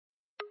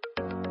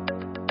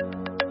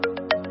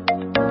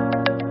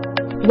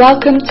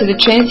Welcome to the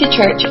Trinity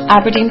Church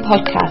Aberdeen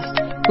podcast,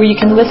 where you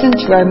can listen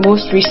to our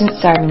most recent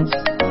sermons.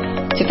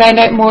 To find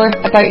out more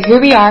about who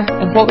we are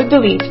and what we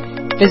believe,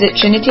 visit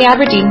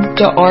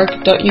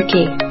trinityaberdeen.org.uk.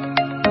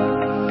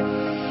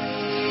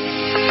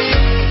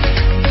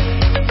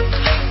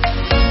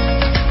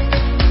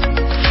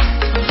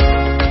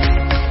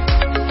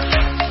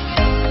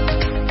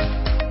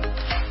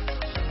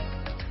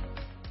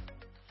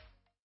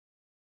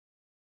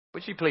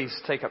 Would you please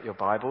take up your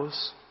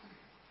Bibles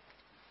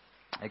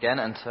again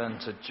and turn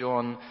to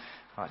John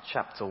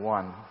chapter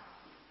 1.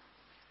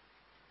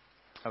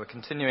 We're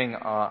continuing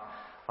our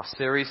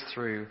series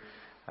through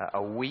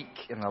a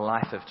week in the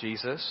life of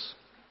Jesus.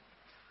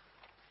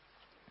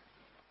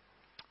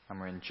 And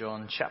we're in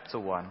John chapter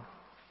 1.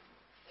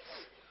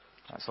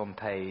 That's on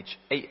page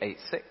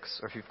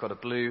 886, or if you've got a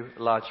blue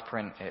large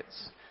print,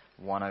 it's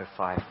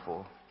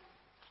 1054.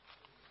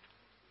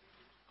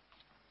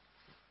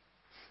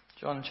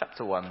 John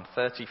chapter 1,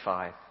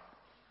 35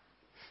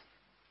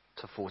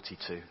 to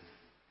 42.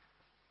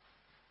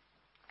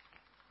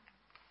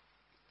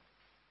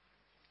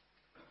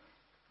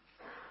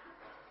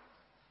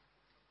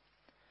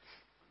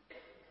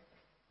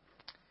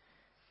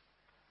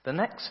 The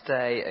next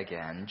day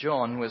again,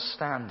 John was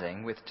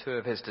standing with two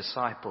of his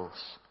disciples,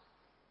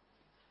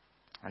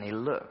 and he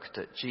looked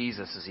at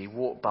Jesus as he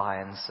walked by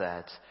and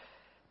said,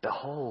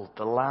 "Behold,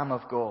 the Lamb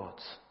of God."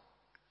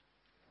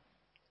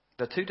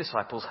 The two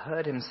disciples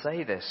heard him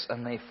say this,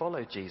 and they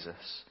followed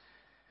Jesus.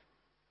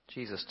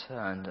 Jesus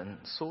turned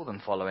and saw them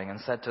following and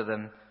said to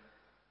them,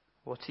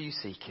 "What are you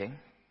seeking?"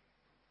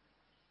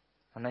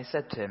 And they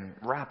said to him,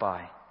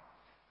 "Rabbi,"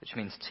 which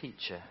means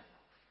teacher,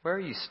 "where are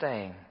you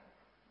staying?"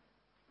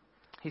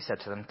 He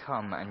said to them,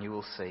 "Come and you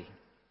will see."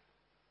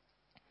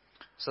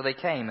 So they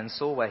came and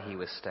saw where he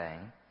was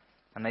staying,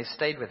 and they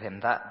stayed with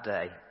him that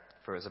day,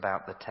 for it was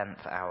about the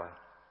 10th hour.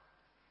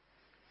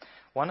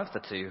 One of the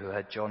two who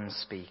heard John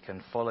speak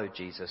and followed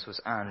Jesus was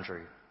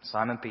Andrew,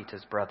 Simon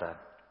Peter's brother.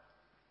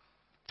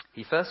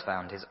 He first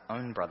found his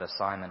own brother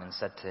Simon and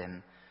said to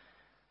him,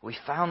 "We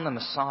found the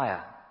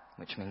Messiah,"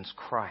 which means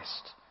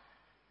Christ.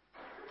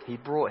 He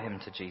brought him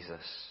to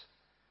Jesus.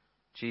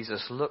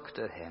 Jesus looked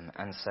at him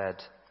and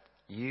said,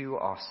 "You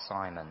are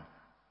Simon,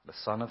 the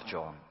son of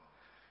John.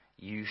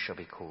 You shall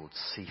be called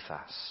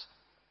Cephas,"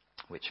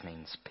 which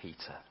means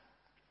Peter.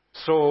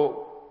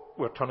 So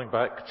we're turning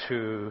back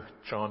to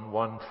John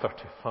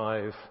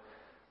 1:35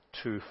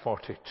 to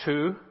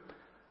 42.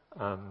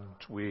 And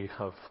we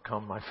have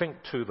come, I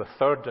think, to the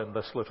third in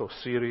this little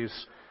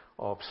series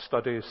of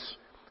studies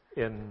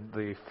in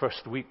the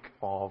first week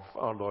of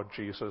our Lord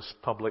Jesus'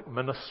 public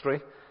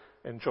ministry.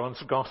 In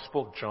John's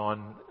Gospel,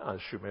 John,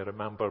 as you may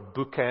remember,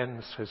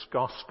 bookends his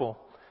Gospel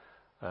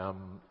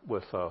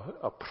with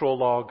a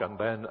prologue and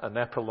then an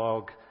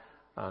epilogue.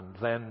 And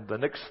then the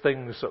next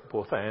things at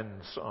both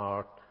ends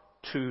are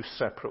two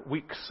separate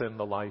weeks in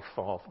the life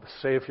of the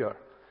Saviour.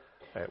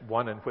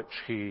 One in which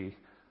he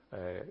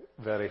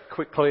very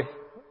quickly,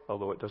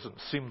 although it doesn't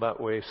seem that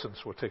way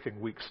since we're taking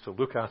weeks to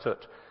look at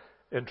it,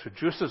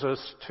 introduces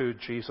us to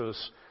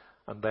Jesus,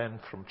 and then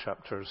from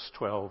chapters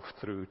 12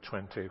 through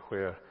 20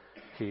 where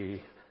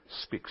he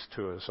speaks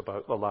to us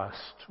about the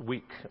last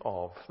week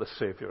of the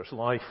Saviour's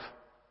life.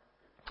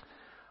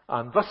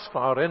 And thus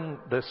far in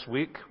this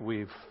week,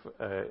 we've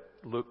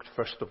looked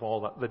first of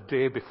all at the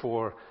day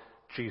before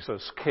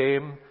Jesus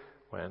came,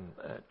 when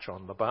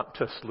John the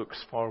Baptist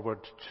looks forward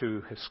to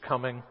his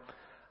coming.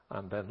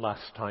 And then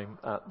last time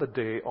at the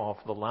day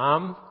of the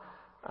Lamb.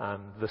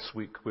 And this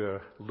week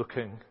we're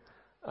looking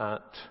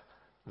at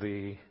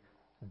the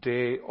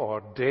day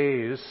or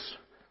days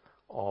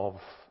of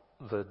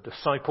the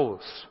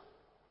disciples.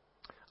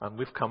 And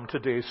we've come to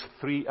days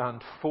 3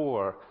 and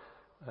 4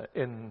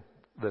 in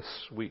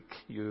this week.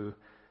 You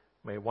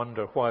may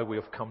wonder why we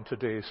have come to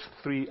days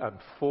 3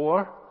 and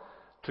 4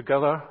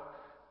 together.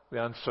 The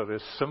answer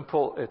is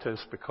simple. It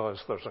is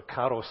because there's a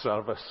carol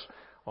service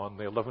on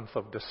the 11th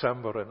of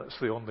December, and it's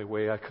the only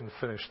way I can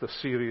finish the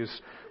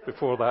series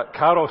before that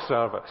carol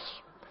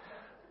service.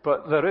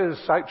 But there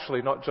is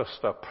actually not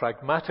just a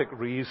pragmatic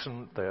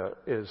reason, there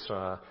is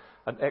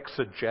an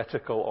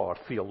exegetical or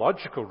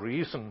theological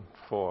reason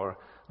for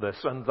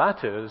this, and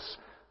that is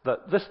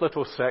that this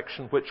little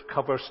section, which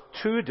covers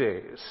 2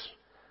 days,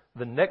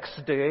 the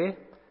next day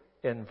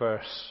in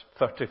verse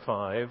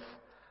 35,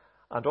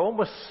 and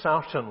almost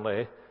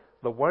certainly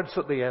the words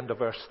at the end of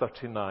verse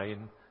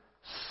 39,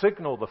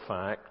 signal the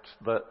fact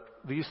that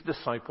these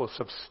disciples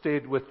have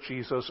stayed with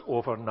Jesus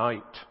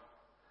overnight.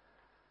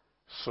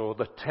 So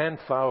the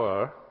 10th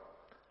hour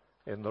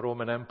in the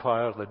Roman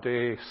Empire, the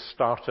day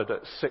started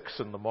at 6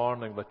 in the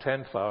morning, the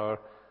 10th hour,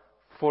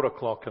 4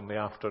 o'clock in the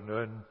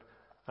afternoon.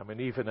 I mean,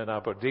 even in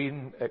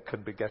Aberdeen, it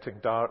can be getting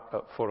dark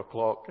at 4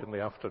 o'clock in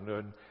the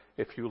afternoon.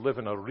 If you live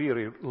in a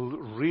really,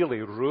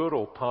 really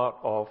rural part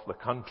of the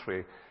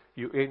country,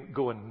 you ain't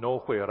going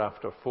nowhere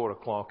after 4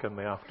 o'clock in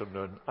the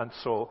afternoon. And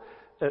so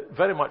it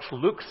very much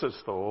looks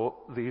as though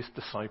these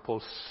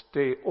disciples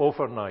stay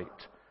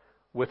overnight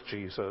with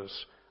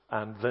Jesus,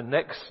 and the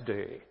next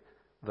day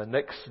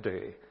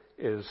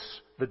is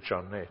the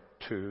journey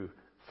to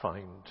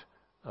find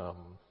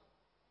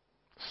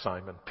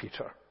Simon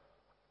Peter.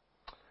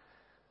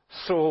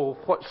 So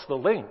what's the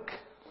link?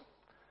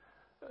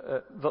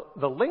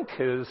 The link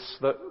is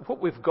that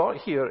what we've got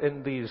here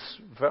in these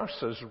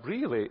verses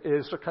really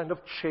is a kind of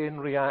chain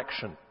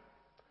reaction.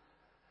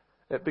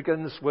 It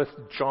begins with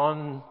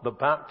John the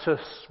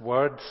Baptist's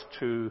words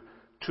to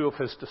two of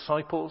his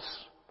disciples.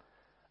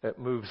 It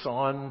moves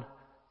on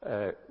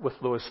with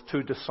those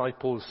two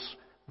disciples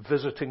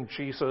visiting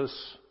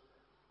Jesus.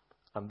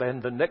 And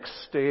then the next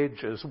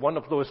stage is one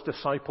of those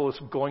disciples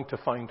going to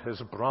find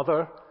his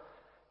brother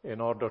in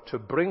order to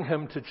bring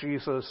him to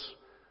Jesus.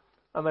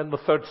 And then the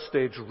third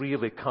stage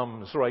really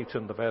comes right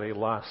in the very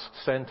last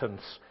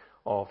sentence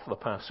of the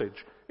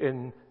passage,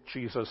 in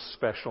Jesus'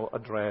 special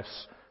address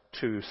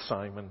to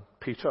Simon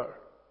Peter.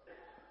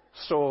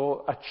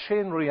 So a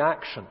chain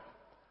reaction,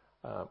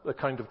 the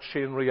kind of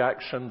chain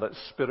reaction that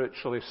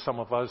spiritually some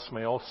of us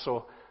may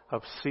also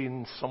have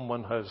seen.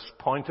 Someone has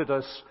pointed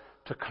us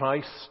to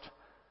Christ.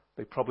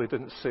 They probably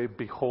didn't say,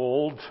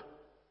 "Behold,"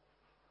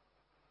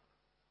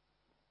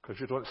 because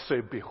you don't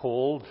say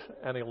 "behold"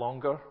 any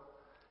longer.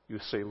 You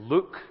say,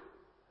 "Look."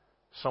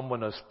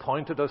 Someone has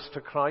pointed us to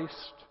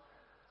Christ.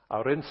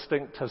 Our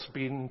instinct has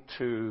been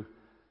to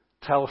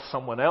tell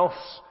someone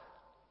else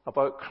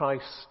about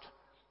Christ.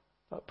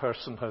 That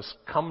person has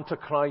come to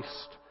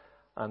Christ,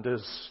 and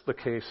is the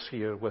case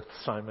here with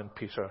Simon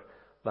Peter.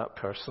 That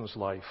person's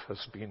life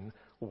has been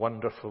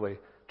wonderfully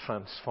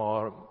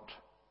transformed.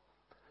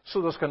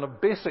 So there's kind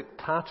of basic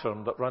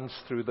pattern that runs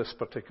through this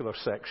particular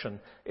section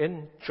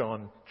in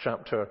John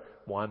chapter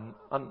 1,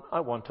 and I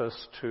want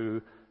us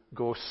to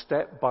go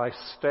step by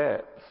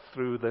step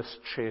through this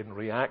chain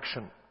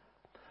reaction.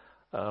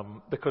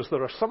 Because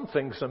there are some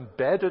things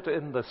embedded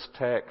in this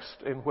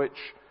text in which,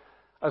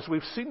 as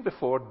we've seen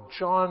before,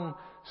 John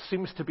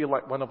seems to be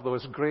like one of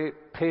those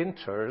great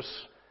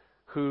painters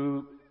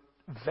who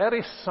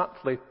very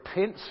subtly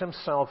paints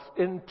himself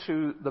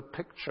into the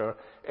picture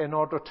in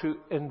order to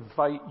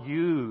invite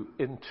you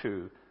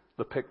into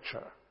the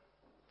picture.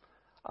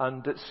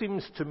 And it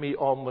seems to me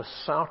almost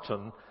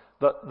certain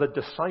that the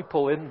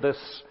disciple in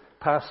this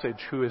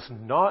passage who is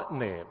not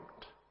named,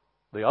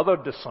 the other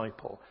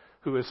disciple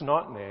who is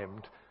not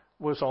named,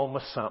 was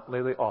almost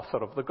certainly the author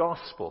of the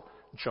gospel,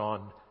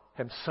 John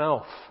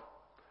himself.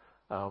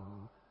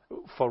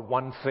 For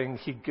one thing,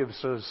 he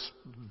gives us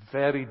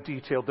very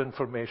detailed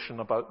information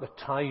about the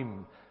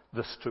time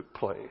this took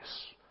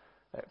place.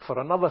 For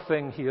another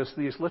thing, he has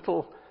these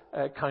little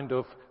kind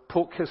of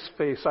poke his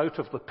face out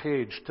of the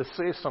page to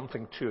say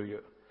something to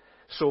you.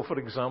 So, for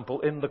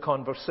example, in the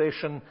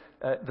conversation,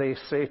 they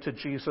say to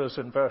Jesus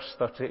in verse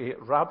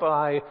 38,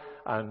 "Rabbi,"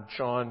 and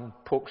John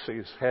pokes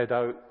his head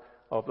out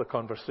of the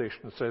conversation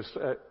and says,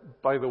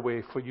 "By the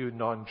way, for you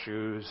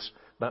non-Jews,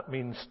 that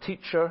means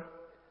teacher."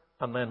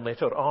 And then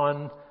later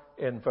on,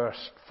 in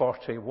verse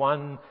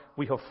 41,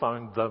 "We have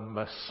found the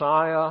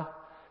Messiah."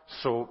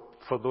 So,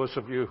 for those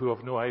of you who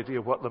have no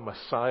idea what the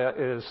Messiah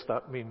is,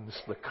 that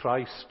means the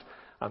Christ.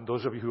 And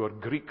those of you who are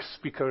Greek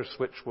speakers,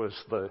 which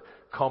was the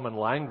common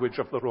language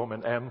of the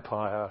Roman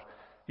Empire,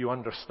 you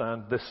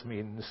understand this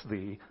means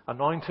the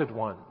Anointed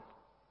One.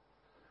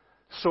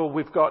 So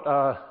we've got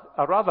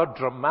a rather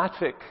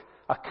dramatic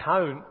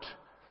account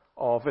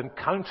of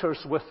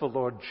encounters with the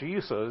Lord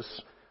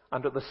Jesus,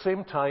 and at the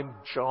same time,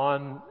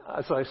 John,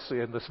 as I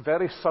say, in this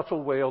very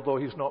subtle way, although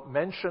he's not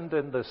mentioned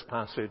in this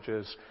passage,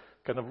 is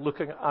kind of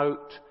looking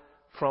out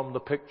from the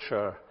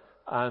picture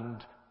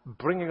and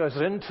bringing us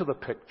into the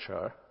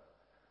picture,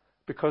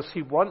 because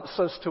he wants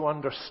us to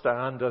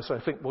understand, as I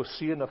think we'll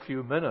see in a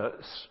few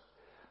minutes,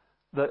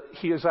 that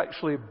he has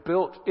actually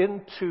built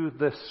into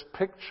this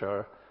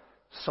picture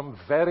some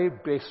very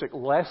basic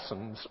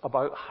lessons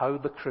about how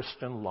the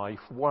Christian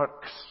life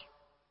works.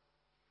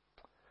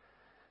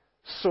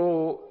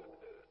 So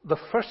the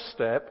first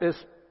step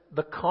is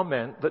the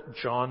comment that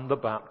John the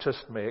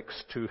Baptist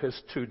makes to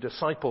his two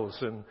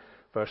disciples in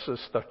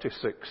verses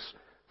 36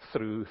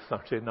 through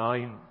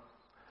 39.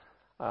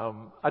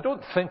 I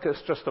don't think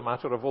it's just a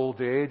matter of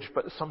old age,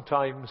 but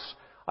sometimes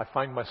I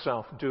find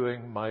myself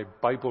doing my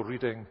Bible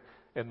reading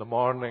in the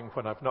morning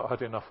when I've not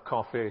had enough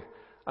coffee,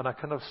 and I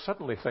kind of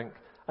suddenly think,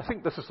 I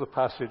think this is the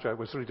passage I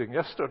was reading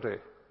yesterday.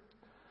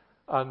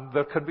 And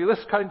there can be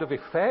this kind of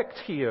effect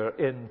here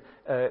in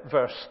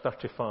verse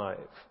 35,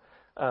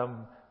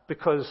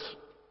 because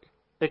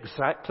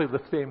exactly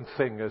the same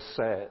thing is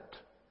said.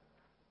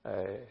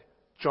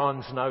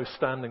 John's now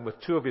standing with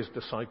two of his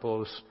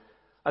disciples,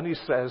 and he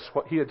says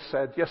what he had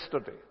said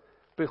yesterday: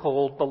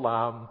 "Behold the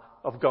Lamb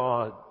of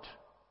God."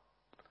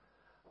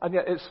 And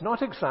yet it's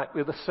not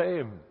exactly the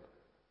same.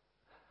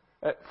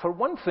 For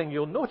one thing,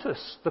 you'll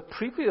notice the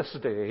previous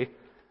day,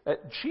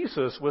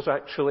 Jesus was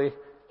actually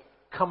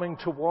coming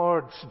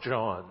towards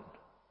John.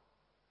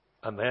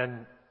 And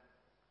then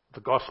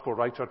the gospel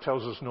writer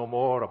tells us no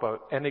more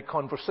about any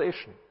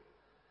conversation.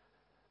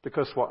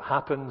 Because what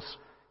happens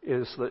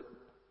is that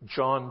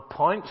John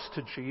points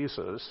to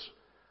Jesus,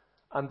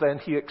 and then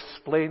he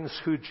explains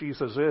who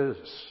Jesus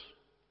is.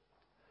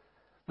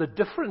 The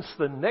difference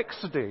the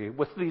next day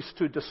with these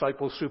two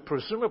disciples who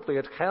presumably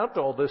had heard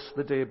all this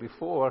the day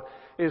before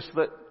is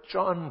that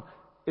John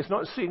is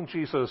not seeing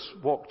Jesus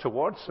walk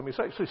towards him. He's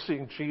actually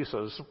seeing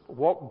Jesus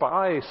walk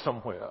by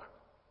somewhere.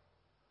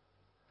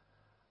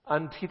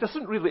 And he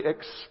doesn't really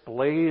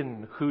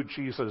explain who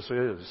Jesus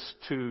is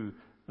to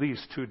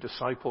these two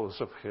disciples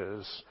of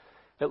his.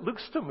 It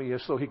looks to me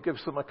as though he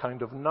gives them a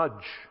kind of nudge.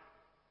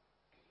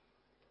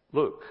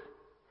 Look,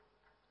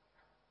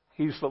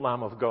 he's the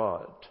Lamb of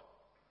God.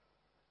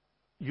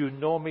 You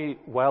know me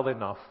well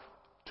enough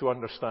to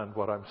understand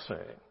what I'm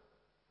saying.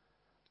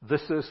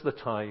 This is the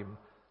time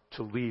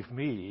to leave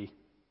me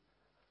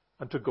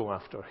and to go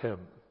after him.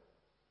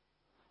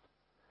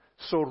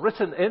 So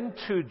written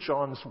into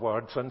John's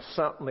words, and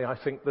certainly I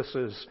think this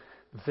is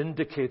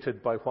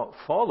vindicated by what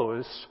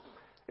follows,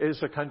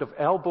 is a kind of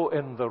elbow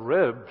in the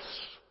ribs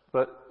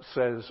that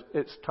says,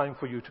 it's time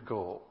for you to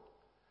go.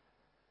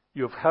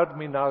 You've heard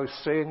me now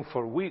saying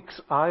for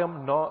weeks, I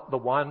am not the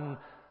one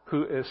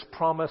who is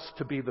promised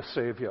to be the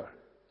Savior.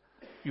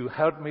 You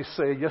heard me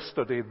say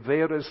yesterday,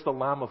 there is the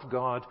Lamb of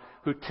God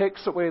who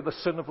takes away the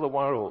sin of the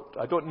world.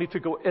 I don't need to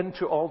go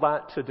into all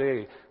that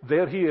today.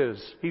 There he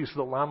is. He's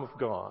the Lamb of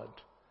God.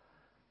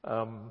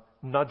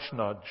 Nudge,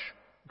 nudge,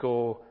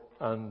 go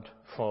and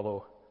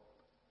follow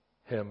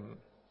him.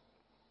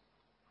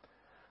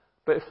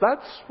 But if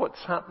that's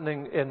what's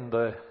happening in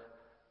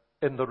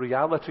the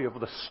reality of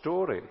the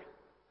story,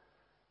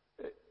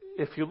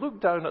 if you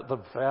look down at the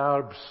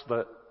verbs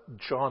that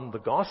John, the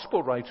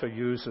gospel writer,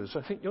 uses,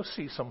 I think you'll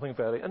see something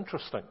very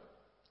interesting.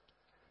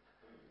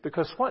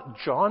 Because what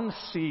John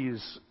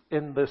sees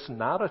in this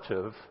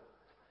narrative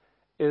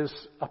is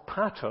a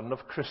pattern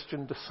of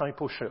Christian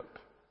discipleship.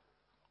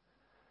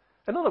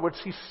 In other words,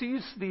 he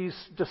sees these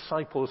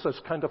disciples as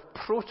kind of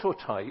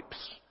prototypes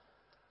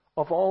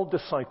of all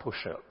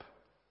discipleship.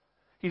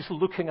 He's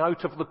looking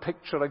out of the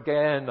picture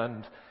again,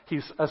 and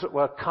he's, as it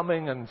were,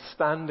 coming and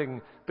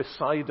standing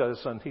beside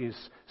us, and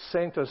he's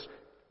saying to us,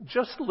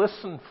 just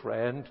listen,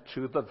 friend,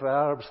 to the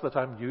verbs that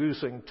I'm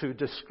using to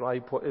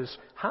describe what is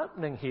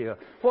happening here.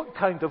 What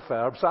kind of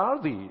verbs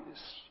are these?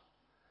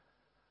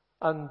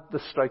 And the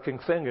striking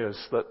thing is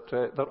that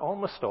they're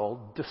almost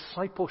all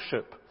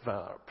discipleship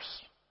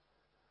verbs.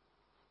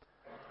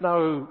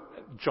 Now,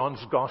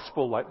 John's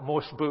Gospel, like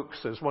most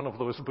books, is one of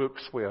those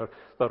books where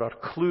there are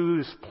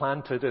clues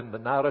planted in the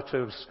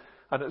narratives,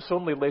 and it's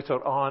only later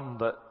on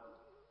that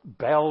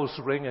bells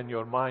ring in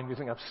your mind. You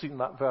think, I've seen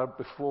that verb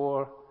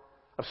before.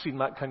 I've seen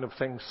that kind of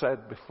thing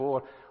said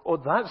before. Oh,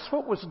 that's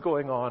what was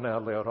going on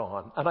earlier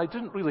on, and I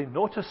didn't really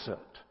notice it.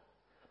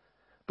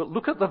 But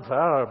look at the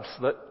verbs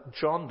that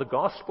John, the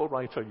Gospel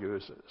writer,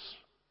 uses.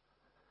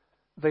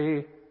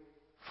 They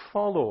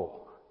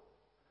follow.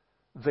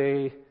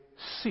 They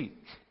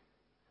seek.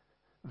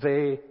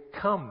 They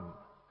come.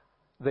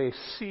 They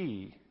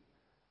see.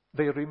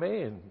 They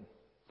remain.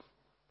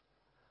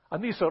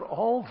 And these are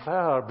all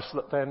verbs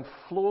that then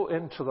flow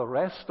into the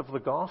rest of the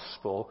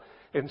Gospel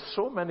in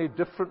so many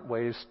different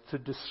ways to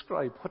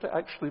describe what it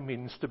actually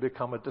means to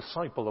become a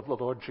disciple of the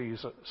Lord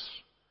Jesus.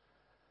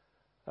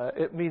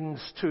 It means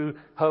to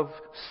have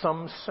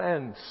some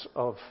sense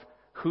of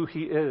who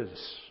he is.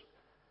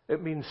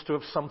 It means to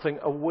have something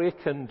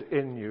awakened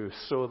in you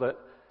so that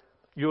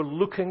you're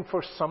looking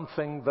for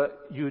something that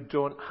you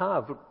don't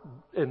have.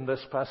 In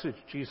this passage,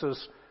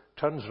 Jesus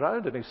turns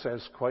around and he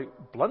says quite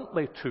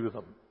bluntly to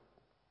them,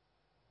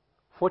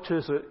 what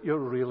is it you're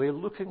really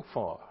looking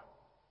for?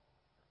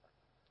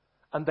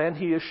 And then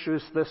he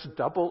issues this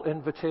double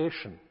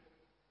invitation.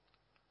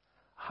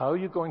 How are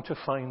you going to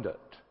find it?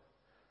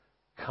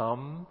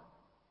 Come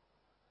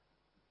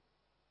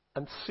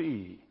and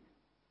see.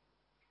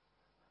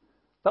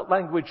 That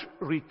language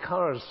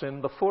recurs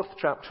in the 4th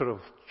chapter of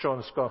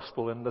John's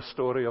Gospel in the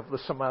story of the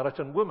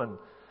Samaritan woman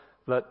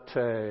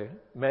that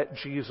met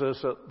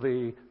Jesus at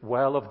the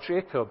well of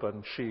Jacob,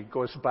 and she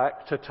goes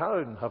back to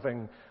town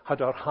having had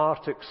her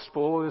heart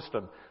exposed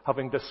and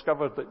having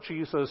discovered that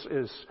Jesus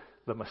is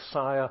the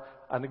Messiah,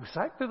 and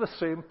exactly the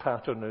same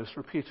pattern is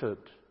repeated.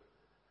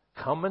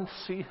 Come and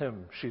see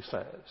him, she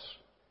says.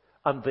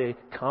 And they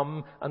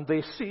come and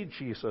they see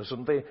Jesus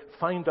and they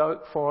find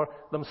out for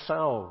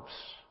themselves.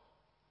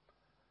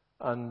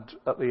 And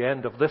at the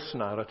end of this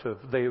narrative,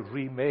 they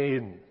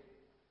remain.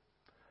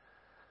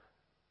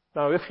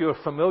 Now, if you're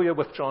familiar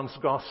with John's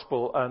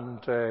Gospel,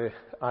 and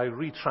I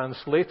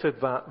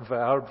retranslated that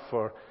verb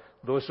for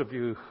those of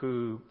you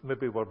who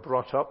maybe were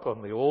brought up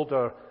on the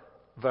older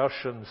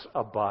versions,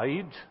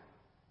 abide.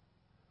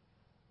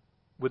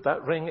 Would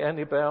that ring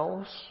any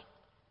bells?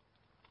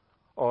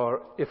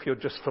 Or if you're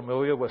just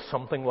familiar with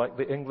something like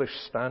the English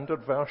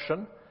Standard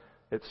Version,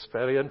 it's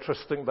very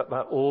interesting that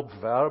that old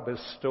verb is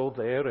still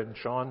there in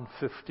John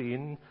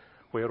 15,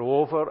 where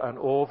over and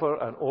over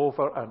and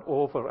over and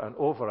over and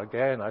over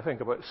again, I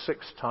think about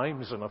 6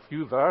 times in a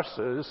few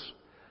verses,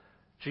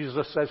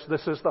 Jesus says,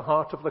 this is the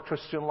heart of the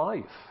Christian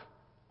life.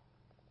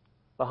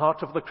 The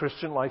heart of the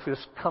Christian life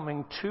is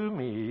coming to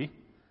me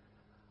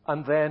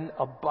and then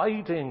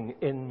abiding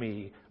in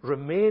me,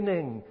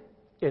 remaining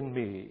in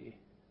me.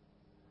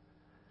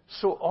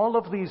 So all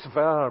of these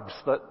verbs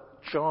that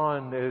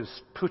John is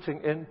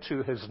putting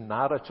into his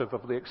narrative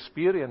of the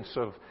experience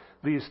of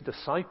these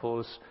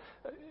disciples,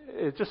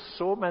 just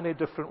so many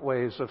different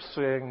ways of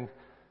saying,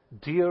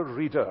 dear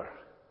reader,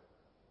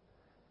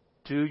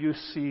 do you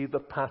see the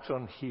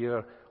pattern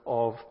here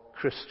of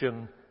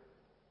Christian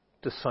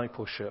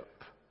discipleship?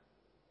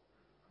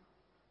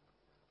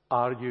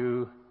 Are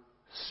you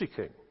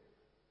seeking?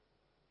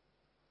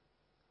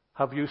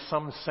 Have you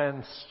some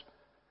sense,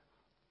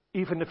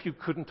 even if you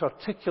couldn't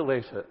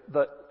articulate it,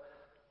 that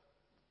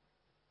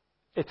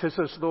it is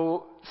as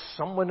though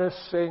someone is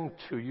saying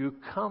to you,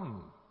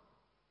 come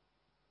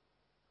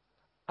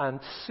and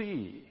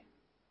see?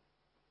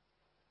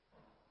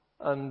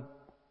 And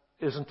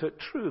isn't it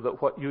true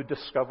that what you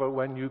discover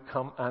when you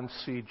come and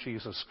see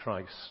Jesus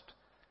Christ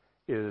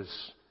is,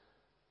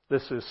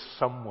 this is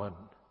someone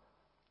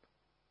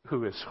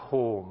who is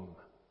home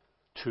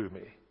to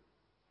me.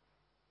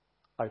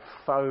 I've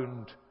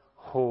found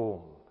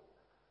home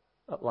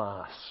at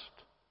last.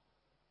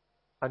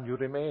 And you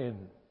remain.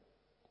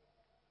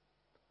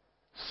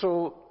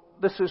 So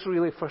this is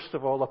really, first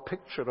of all, a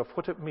picture of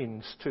what it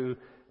means to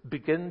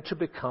begin to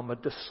become a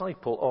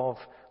disciple of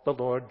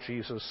the Lord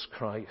Jesus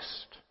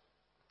Christ.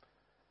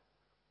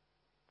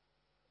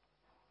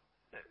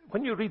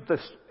 When you read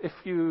this, if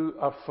you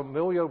are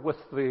familiar with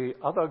the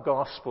other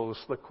Gospels,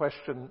 the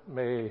question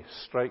may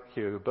strike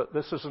you, but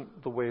this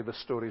isn't the way the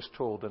story is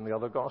told in the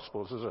other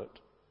Gospels, is it?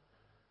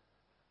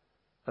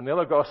 In the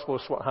other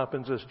Gospels, what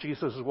happens is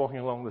Jesus is walking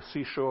along the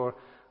seashore,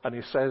 and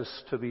he says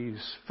to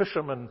these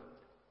fishermen,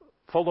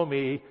 follow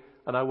me,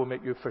 and I will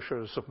make you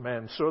fishers of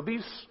men. So are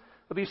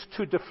these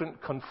two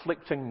different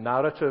conflicting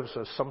narratives,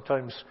 as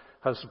sometimes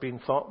has been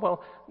thought?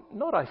 Well,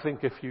 not, I think,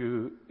 if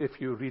you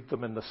read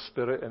them in the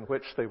spirit in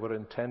which they were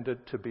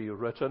intended to be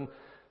written.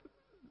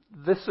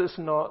 This is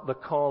not the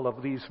call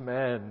of these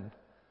men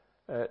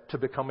to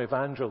become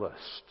evangelists.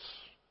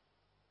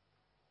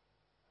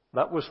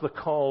 That was the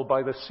call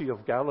by the Sea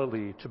of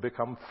Galilee to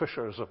become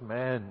fishers of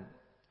men.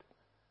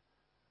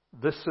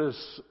 This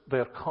is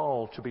their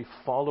call to be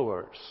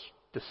followers,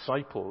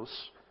 disciples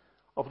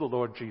of the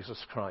Lord Jesus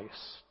Christ.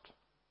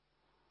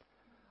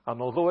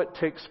 And although it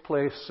takes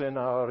place in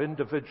our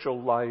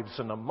individual lives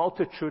in a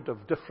multitude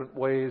of different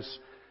ways,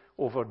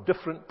 over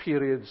different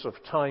periods of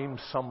time,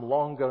 some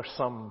longer,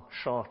 some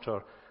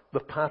shorter, the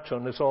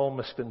pattern is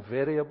almost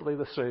invariably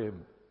the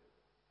same.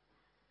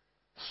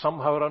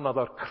 Somehow or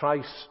another,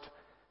 Christ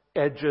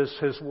edges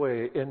his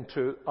way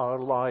into our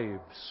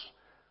lives,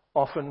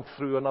 often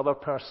through another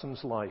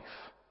person's life.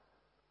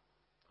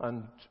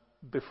 And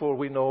before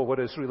we know what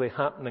is really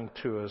happening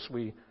to us,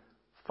 we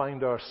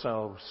find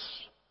ourselves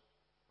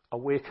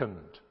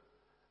awakened,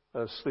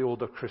 as the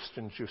older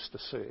Christians used to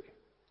say,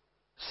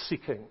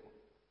 seeking,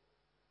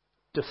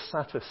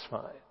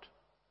 dissatisfied,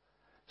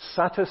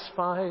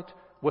 satisfied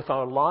with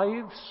our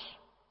lives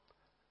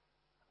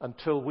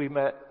until we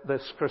met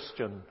this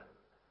Christian,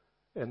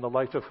 in the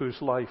light of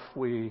whose life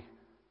we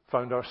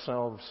found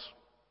ourselves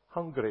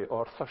hungry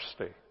or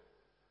thirsty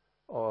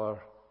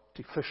or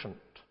deficient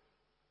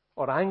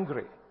or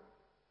angry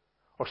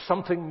or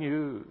something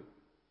new.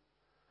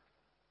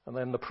 And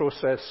then the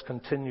process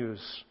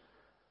continues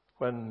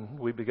when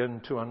we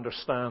begin to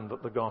understand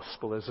that the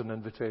gospel is an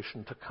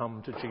invitation to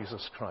come to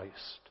Jesus Christ.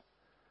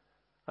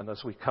 And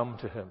as we come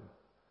to him,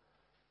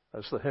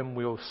 as the hymn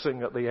we'll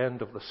sing at the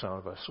end of the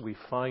service, we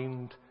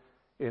find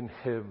in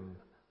him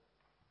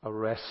a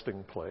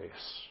resting place,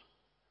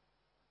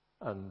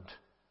 and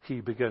he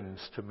begins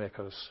to make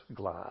us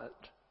glad.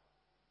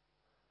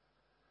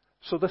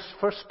 So this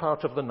first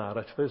part of the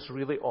narrative is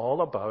really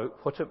all about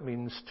what it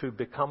means to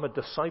become a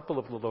disciple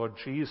of the Lord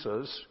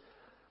Jesus.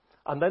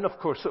 And then, of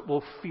course, it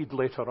will feed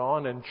later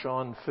on in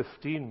John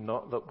 15,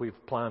 not that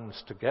we've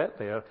plans to get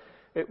there.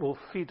 It will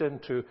feed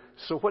into,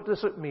 so what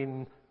does it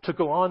mean to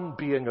go on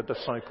being a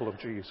disciple of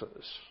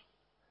Jesus?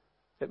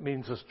 It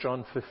means, as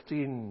John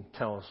 15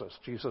 tells us,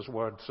 Jesus'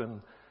 words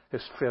in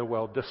his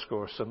farewell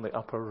discourse in the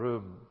upper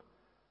room,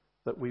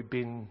 that we've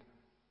been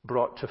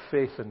brought to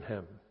faith in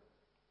him.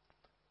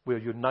 We're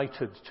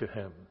united to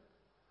him.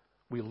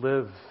 We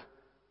live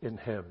in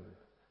him.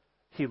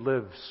 He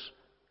lives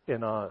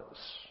in us.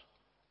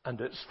 And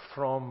it's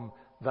from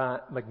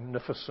that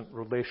magnificent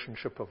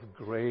relationship of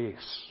grace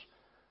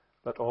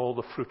that all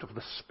the fruit of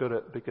the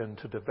Spirit begin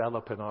to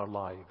develop in our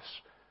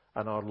lives,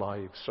 and our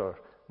lives are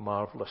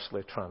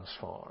marvelously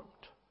transformed.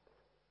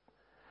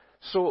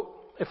 So,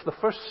 if the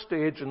first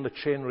stage in the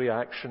chain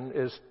reaction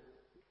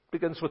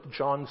begins with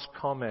John's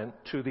comment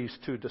to these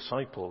two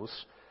disciples,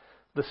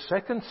 the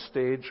second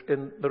stage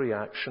in the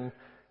reaction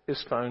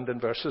is found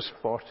in verses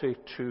 40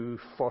 to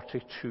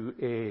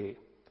 42a,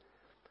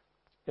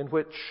 in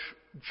which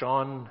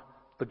John,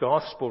 the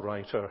gospel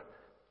writer,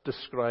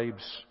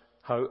 describes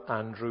how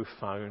Andrew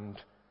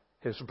found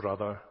his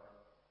brother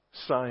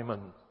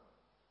Simon.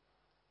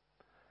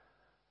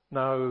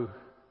 Now,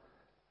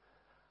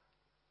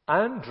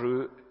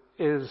 Andrew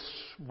is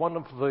one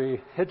of the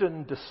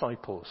hidden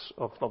disciples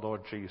of the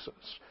Lord Jesus.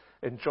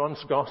 In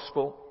John's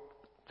gospel,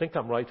 I think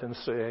I'm right in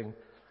saying,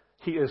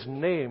 he is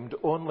named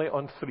only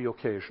on 3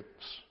 occasions.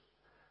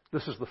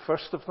 This is the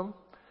first of them.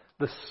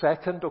 The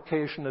second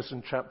occasion is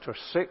in chapter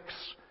 6,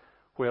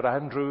 where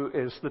Andrew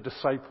is the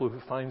disciple who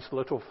finds the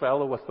little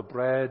fellow with the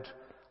bread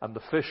and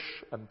the fish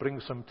and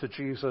brings him to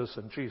Jesus,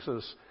 and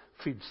Jesus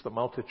feeds the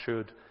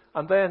multitude.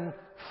 And then,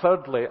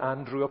 thirdly,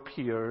 Andrew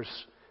appears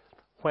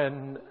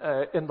when,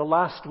 in the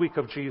last week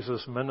of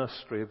Jesus'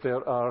 ministry,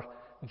 there are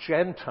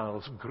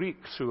Gentiles,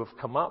 Greeks, who have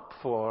come up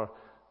for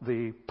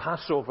the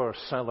Passover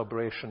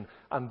celebration,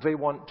 and they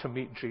want to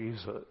meet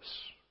Jesus.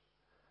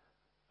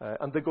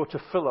 And they go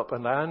to Philip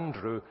and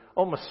Andrew,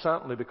 almost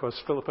certainly because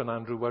Philip and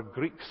Andrew were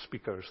Greek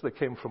speakers. They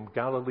came from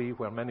Galilee,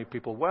 where many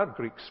people were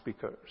Greek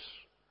speakers.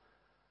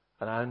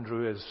 And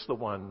Andrew is the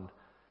one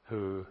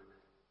who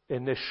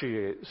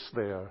initiates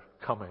their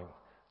coming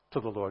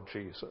to the Lord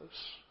Jesus.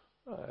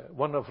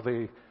 One of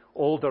the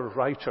older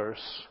writers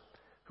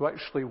who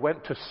actually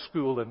went to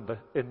school in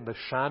the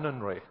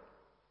Shannonry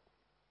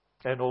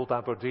in Old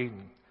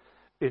Aberdeen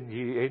in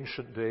ye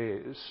ancient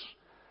days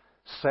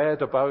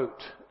said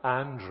about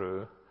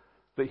Andrew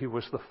that he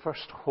was the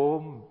first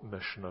home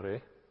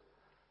missionary,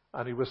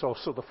 and he was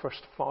also the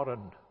first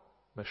foreign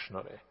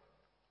missionary.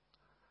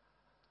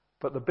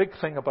 But the big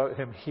thing about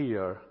him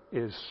here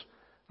is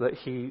that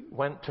he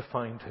went to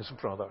find his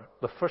brother.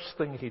 The first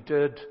thing he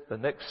did the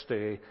next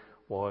day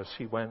was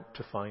he went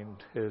to find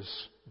his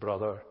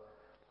brother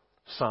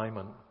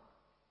Simon.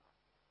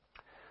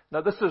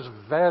 Now, this is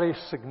very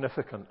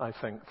significant, I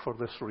think, for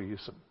this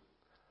reason.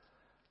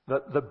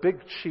 That the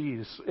big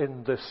cheese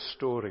in this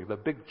story, the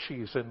big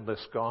cheese in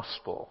this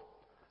gospel,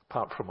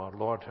 apart from our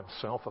Lord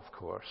himself, of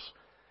course,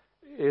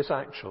 is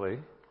actually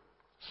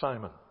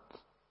Simon.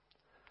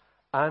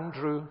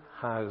 Andrew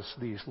has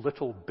these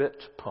little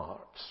bit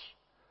parts.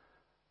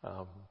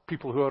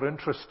 People who are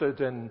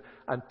interested in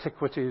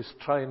antiquities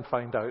try and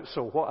find out,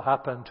 so what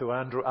happened to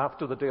Andrew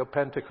after the day of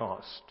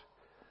Pentecost?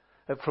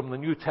 From the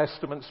New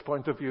Testament's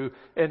point of view,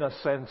 in a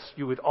sense,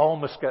 you would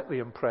almost get the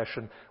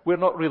impression we're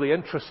not really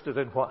interested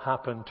in what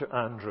happened to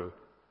Andrew.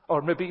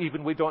 Or maybe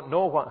even we don't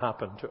know what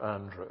happened to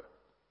Andrew.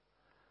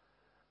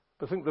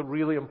 But I think the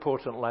really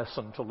important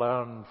lesson to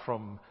learn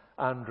from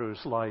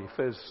Andrew's life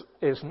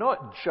is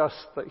not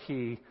just that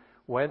he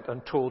went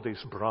and told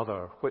his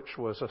brother, which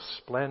was a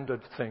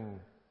splendid thing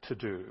to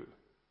do.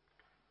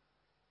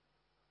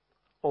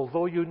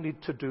 Although you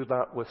need to do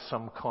that with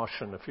some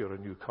caution if you're a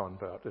new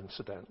convert,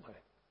 incidentally.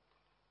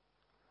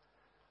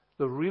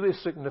 The really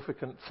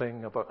significant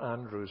thing about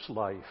Andrew's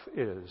life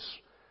is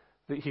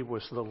that he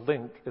was the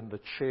link in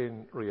the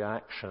chain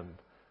reaction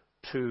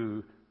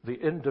to the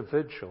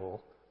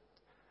individual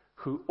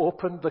who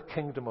opened the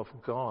kingdom of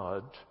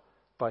God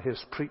by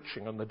his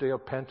preaching on the day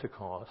of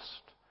Pentecost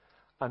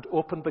and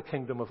opened the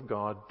kingdom of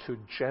God to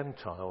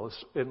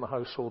Gentiles in the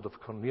household of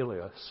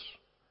Cornelius.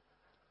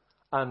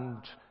 And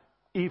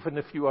even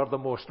if you are the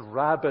most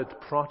rabid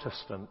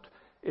Protestant,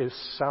 is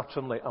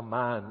certainly a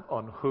man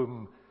on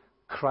whom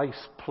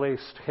Christ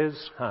placed his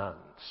hands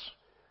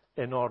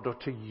in order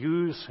to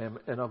use him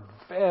in a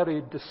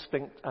very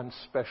distinct and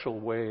special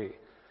way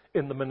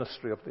in the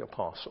ministry of the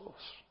apostles.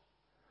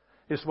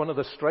 It's one of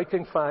the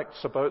striking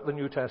facts about the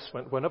New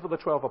Testament. Whenever the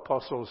 12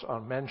 apostles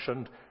are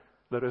mentioned,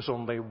 there is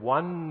only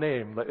one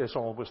name that is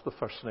always the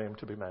first name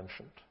to be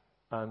mentioned,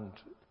 and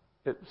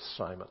it's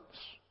Simon's.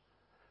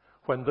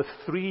 When the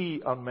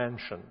 3 are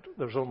mentioned,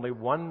 there's only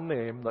one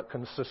name that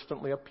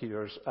consistently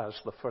appears as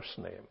the first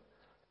name.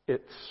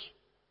 It's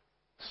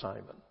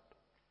Simon.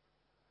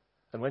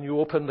 And when you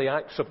open the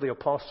Acts of the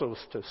Apostles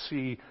to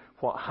see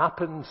what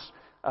happens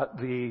at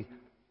the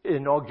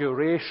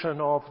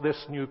inauguration of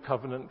this new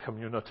covenant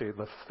community,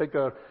 the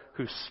figure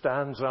who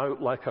stands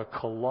out like a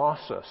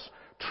colossus,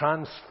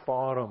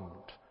 transformed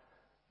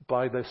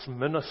by this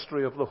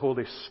ministry of the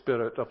Holy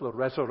Spirit, of the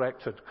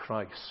resurrected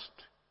Christ,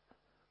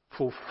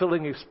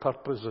 fulfilling his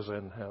purposes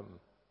in him.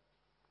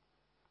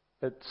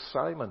 It's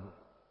Simon.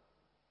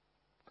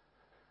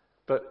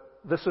 But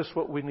this is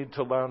what we need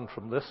to learn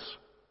from this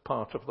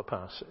part of the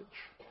passage.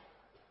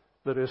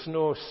 There is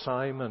no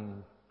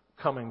Simon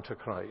coming to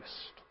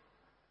Christ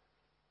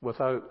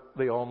without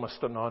the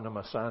almost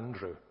anonymous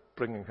Andrew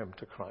bringing him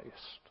to Christ.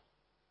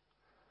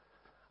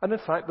 And in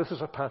fact, this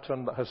is a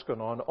pattern that has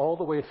gone on all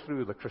the way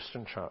through the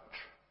Christian church.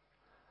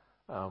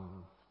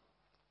 I'm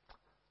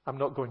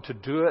not going to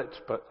do it,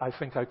 but I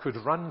think I could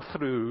run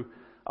through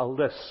a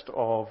list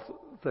of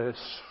the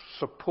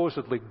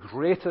supposedly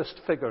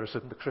greatest figures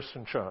in the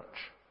Christian church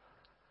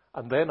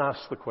and then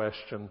ask the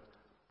question,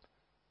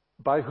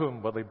 by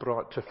whom were they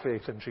brought to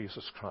faith in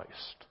Jesus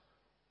Christ?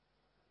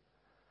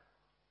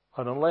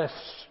 And unless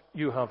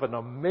you have an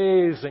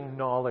amazing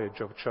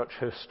knowledge of church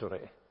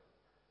history,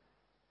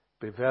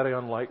 be very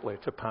unlikely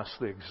to pass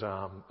the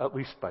exam, at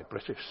least by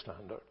British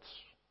standards.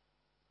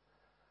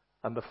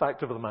 And the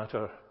fact of the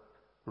matter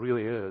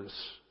really is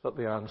that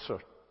the answer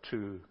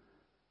to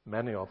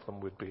many of them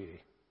would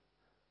be,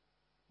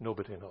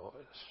 nobody knows.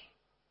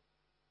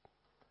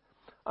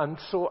 And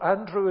so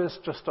Andrew is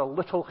just a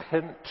little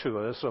hint to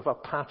us of a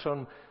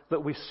pattern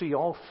that we see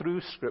all through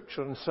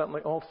Scripture and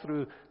certainly all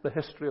through the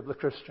history of the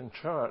Christian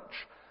church,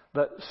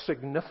 that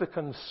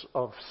significance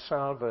of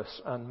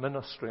service and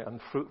ministry and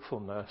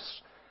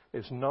fruitfulness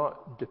is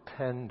not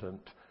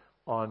dependent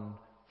on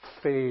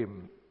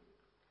fame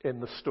in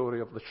the story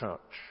of the church,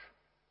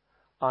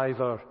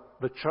 either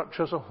the church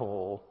as a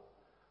whole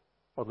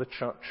or the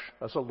church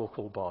as a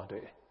local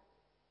body.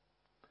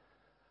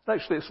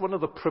 Actually, it's one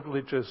of the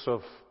privileges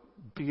of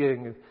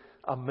being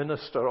a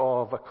minister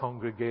of a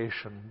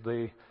congregation,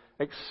 the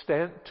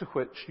extent to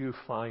which you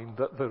find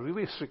that the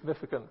really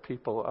significant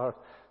people are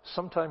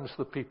sometimes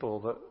the people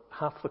that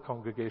half the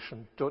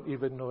congregation don't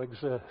even know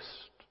exist.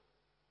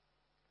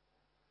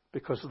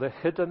 Because the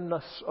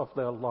hiddenness of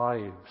their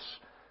lives,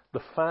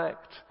 the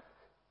fact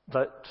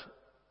that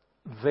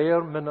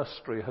their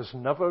ministry has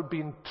never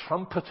been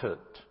trumpeted,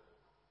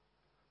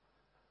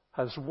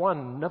 has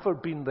one, never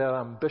been their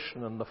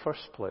ambition in the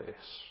first place,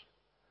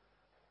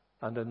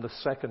 and in the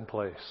second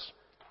place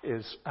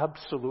is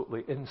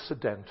absolutely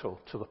incidental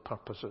to the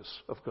purposes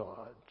of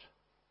God.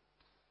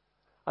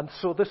 And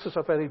so this is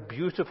a very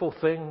beautiful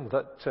thing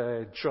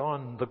that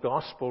John, the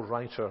gospel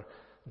writer,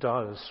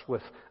 does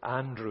with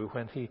Andrew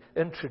when he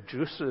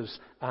introduces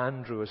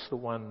Andrew as the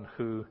one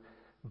who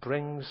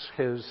brings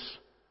his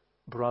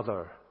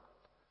brother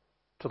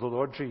to the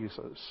Lord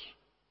Jesus,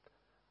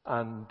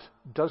 and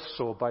does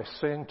so by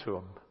saying to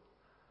him,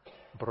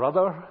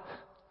 "Brother,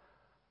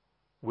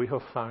 we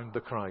have found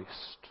the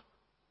Christ."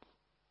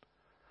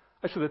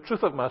 Actually, the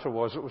truth of the matter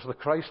was it was the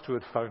Christ who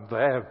had found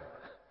them.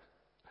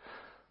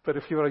 But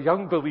if you're a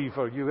young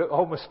believer, you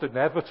almost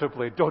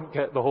inevitably don't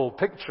get the whole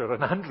picture,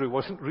 and Andrew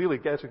wasn't really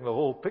getting the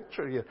whole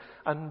picture here.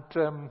 And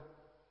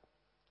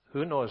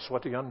who knows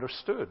what he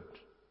understood?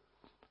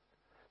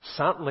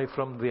 Certainly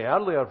from the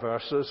earlier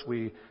verses,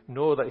 we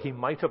know that he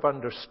might have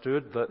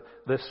understood that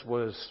this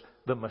was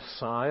the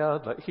Messiah,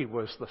 that he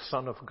was the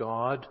Son of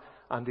God,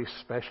 and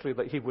especially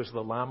that he was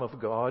the Lamb of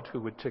God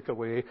who would take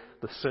away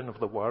the sin of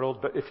the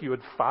world. But if you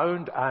had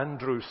found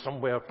Andrew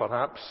somewhere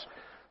perhaps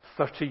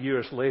 30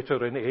 years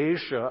later in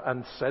Asia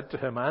and said to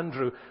him,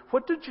 "Andrew,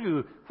 what did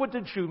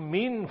you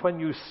mean when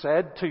you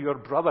said to your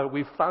brother,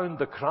 'We found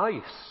the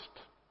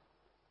Christ'?"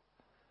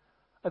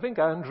 I think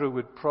Andrew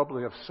would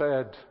probably have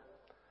said,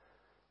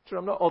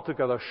 "I'm not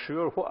altogether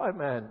sure what I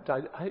meant.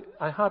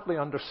 I hardly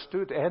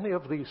understood any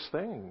of these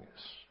things.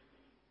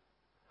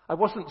 I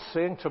wasn't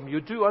saying to him,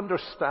 'You do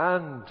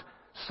understand,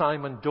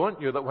 Simon, don't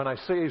you, that when I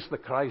say he's the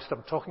Christ,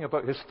 I'm talking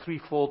about his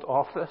threefold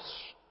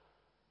office?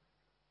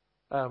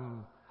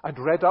 I'd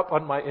read up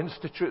on my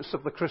Institutes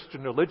of the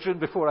Christian Religion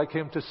before I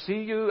came to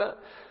see you.'"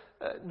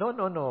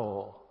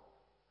 No.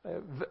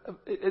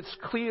 It's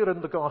clear in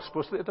the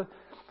Gospels. They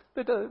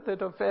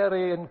had a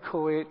very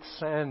inchoate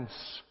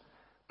sense,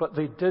 but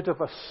they did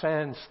have a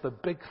sense. The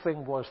big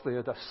thing was they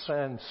had a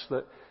sense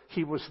that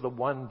he was the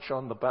one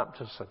John the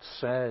Baptist had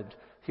said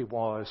he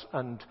was.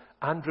 And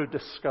Andrew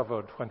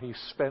discovered when he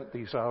spent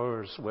these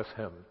hours with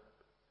him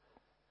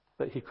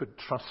that he could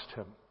trust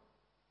him.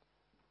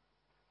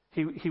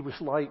 He was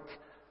like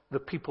the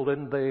people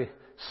in the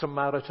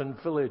Samaritan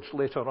village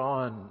later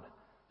on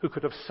who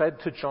could have said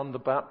to John the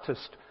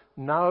Baptist,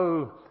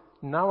 now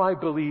I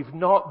believe,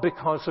 not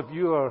because of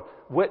your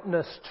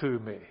witness to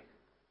me,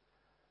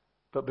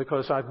 but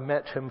because I've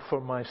met him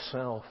for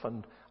myself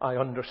and I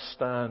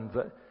understand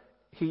that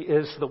he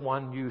is the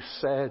one you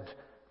said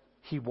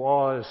he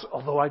was,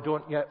 although I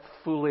don't yet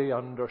fully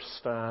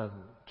understand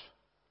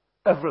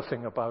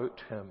everything about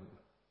him."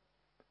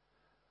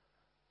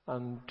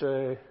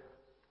 And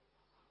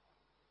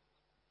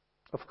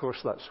of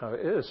course that's how it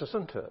is,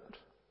 isn't it?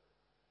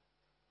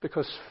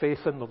 Because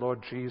faith in the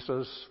Lord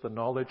Jesus, the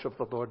knowledge of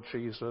the Lord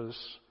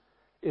Jesus,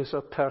 is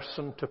a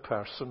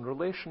person-to-person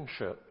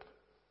relationship.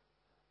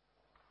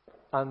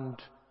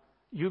 And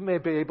you may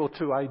be able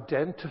to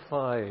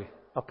identify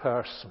a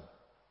person,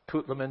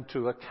 put them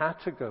into a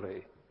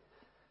category,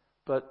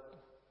 but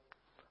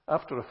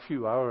after a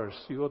few hours,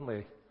 you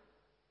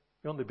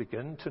only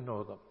begin to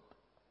know them.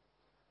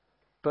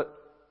 But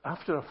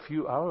after a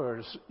few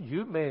hours,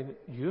 you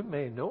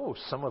may know,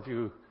 some of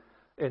you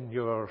in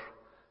your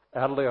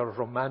earlier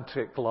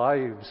romantic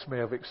lives may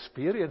have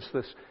experienced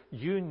this.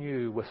 You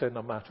knew within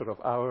a matter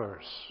of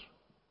hours,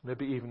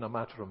 maybe even a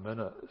matter of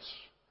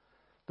minutes,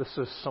 this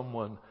is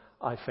someone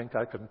I think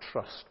I can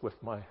trust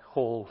with my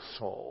whole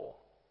soul.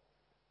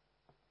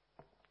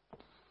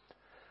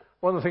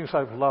 One of the things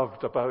I've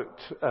loved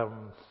about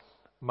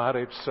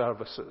marriage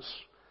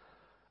services,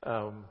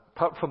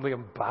 apart from the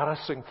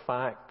embarrassing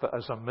fact that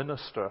as a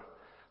minister,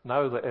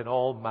 now that in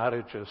all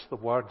marriages the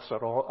words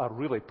are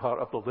really part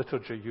of the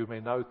liturgy, "You may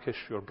now kiss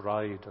your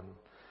bride," and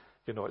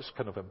it's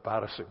kind of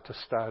embarrassing to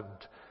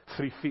stand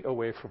 3 feet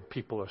away from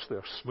people as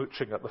they're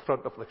smooching at the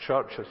front of the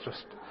church. It's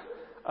just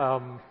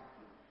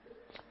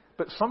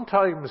but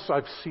sometimes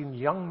I've seen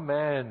young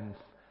men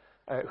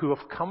who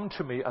have come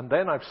to me, and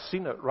then I've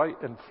seen it right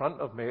in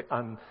front of me,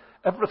 and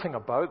everything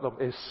about them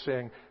is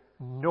saying,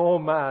 "No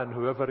man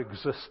who ever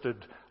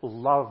existed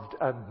loved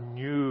and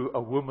knew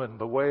a woman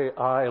the way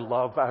I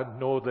love and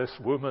know this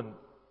woman."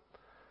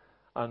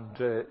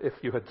 And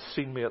if you had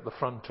seen me at the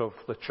front of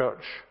the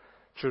church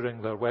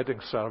during their wedding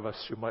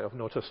service, you might have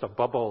noticed a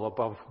bubble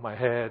above my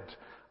head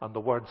and the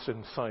words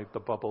inside the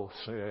bubble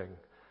saying,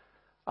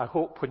 I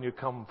hope when you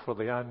come for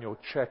the annual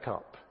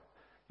checkup,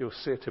 you'll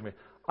say to me,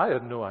 I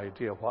had no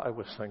idea what I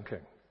was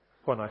thinking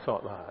when I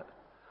thought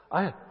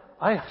that.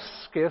 I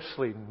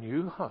scarcely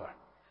knew her.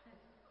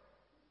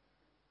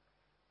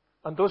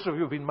 And those of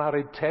you who've been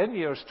married 10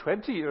 years,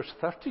 20 years,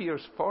 30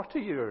 years, 40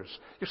 years,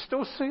 you're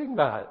still saying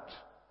that.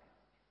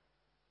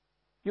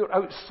 You're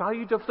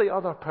outside of the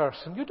other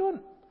person. You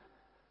don't,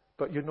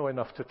 but you know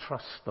enough to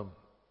trust them.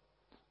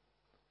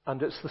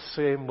 And it's the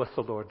same with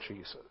the Lord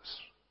Jesus.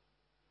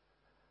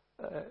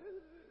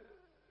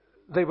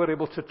 They were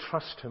able to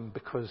trust him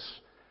because,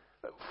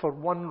 for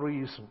one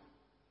reason,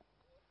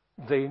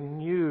 they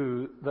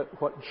knew that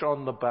what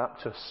John the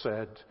Baptist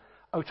said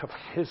out of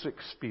his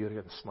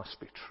experience must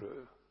be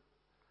true.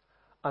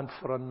 And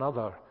for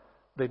another,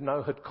 they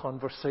now had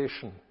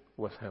conversation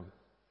with him.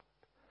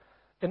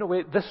 In a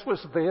way, this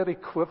was their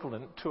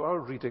equivalent to our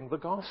reading the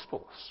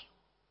Gospels.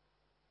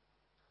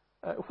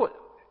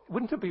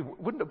 Wouldn't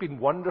it have been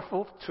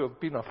wonderful to have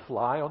been a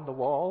fly on the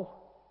wall?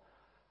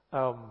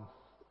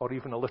 Or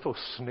even a little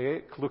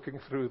snake looking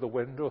through the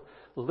window,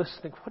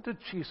 listening. What did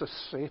Jesus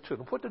say to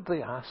them? What did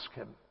they ask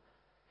him?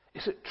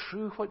 Is it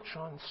true what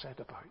John said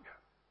about you?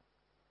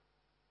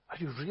 Are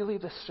you really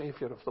the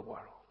Savior of the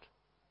world?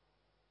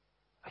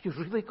 Are you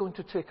really going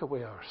to take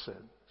away our sins?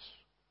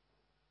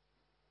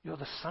 You're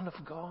the Son of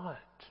God.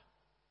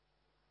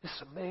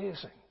 It's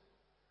amazing.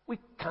 We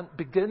can't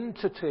begin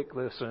to take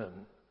this in.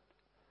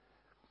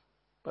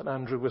 But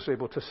Andrew was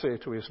able to say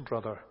to his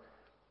brother,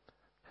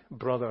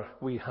 Brother,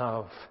 we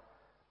have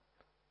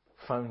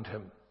found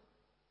him.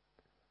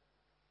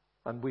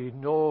 And we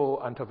know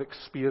and have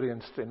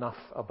experienced enough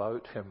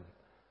about him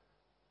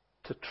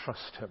to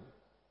trust him.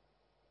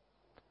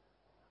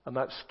 And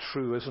that's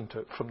true, isn't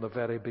it, from the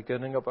very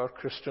beginning of our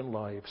Christian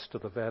lives to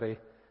the very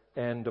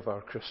end of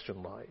our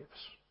Christian lives.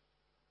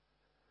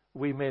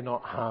 We may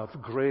not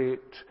have great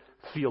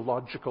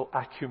theological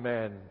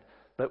acumen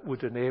that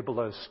would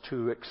enable us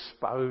to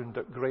expound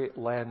at great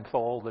length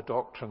all the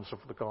doctrines of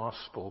the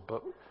gospel,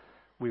 but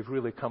we've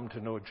really come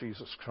to know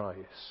Jesus Christ.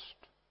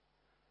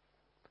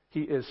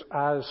 He is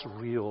as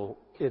real,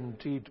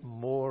 indeed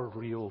more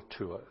real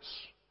to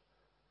us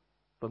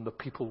than the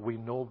people we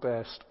know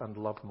best and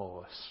love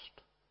most.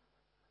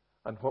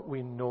 And what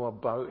we know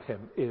about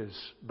him is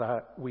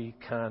that we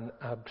can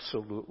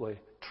absolutely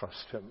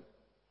trust him.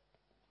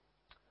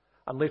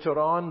 And later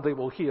on, they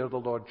will hear the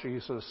Lord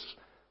Jesus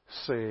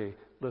say,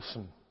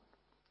 listen,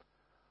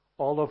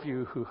 all of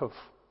you who have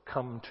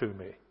come to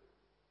me,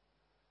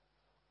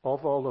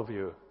 of all of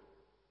you,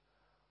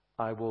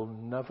 I will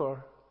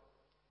never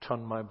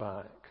turn my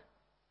back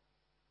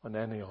on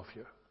any of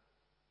you.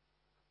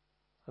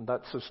 And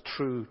that's as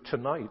true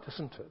tonight,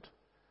 isn't it,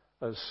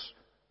 as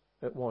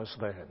it was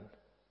then.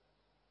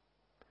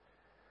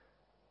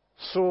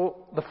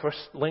 So the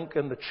first link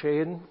in the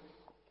chain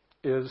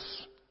is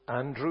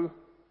Andrew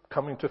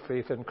coming to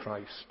faith in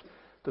Christ.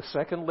 The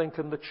second link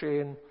in the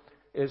chain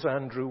is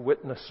Andrew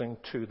witnessing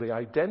to the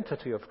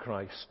identity of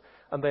Christ.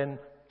 And then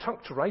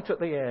tucked right at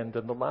the end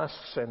in the last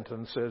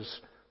sentence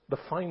is the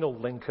final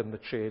link in the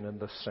chain in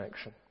this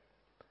section.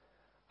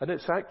 And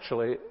it's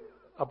actually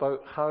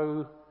about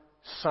how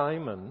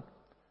Simon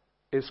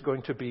is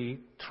going to be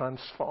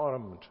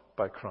transformed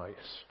by Christ.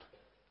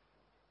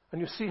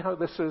 And you see how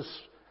this is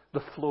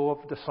the flow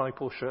of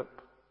discipleship,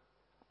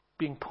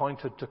 being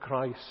pointed to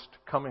Christ,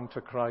 coming to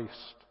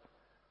Christ,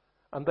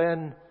 and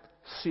then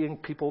seeing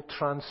people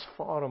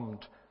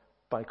transformed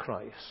by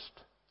Christ.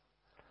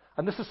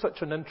 And this is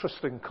such an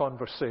interesting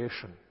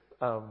conversation.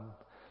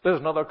 There's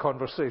another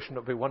conversation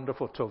that would be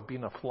wonderful to have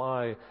been a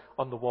fly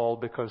on the wall,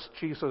 because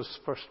Jesus'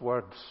 first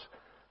words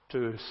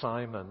to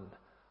Simon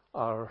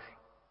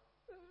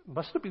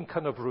must have been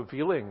kind of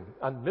revealing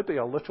and maybe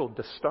a little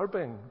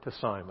disturbing to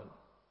Simon.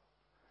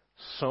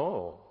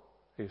 So,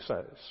 he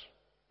says,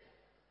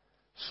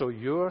 so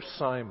you're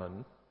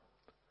Simon,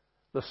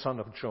 the son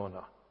of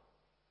Jonah.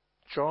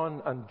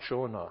 John and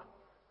Jonah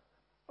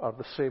are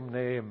the same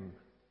name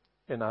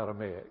in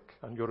Aramaic.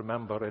 And you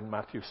remember in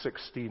Matthew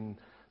 16,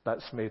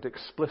 that's made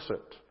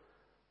explicit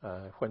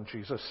when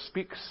Jesus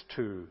speaks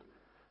to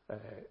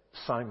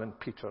Simon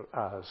Peter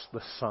as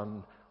the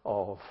son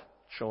of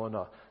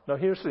Jonah. Now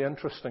here's the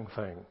interesting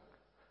thing.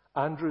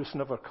 Andrew's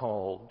never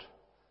called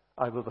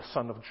either the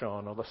son of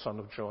John or the son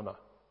of Jonah.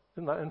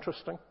 Isn't that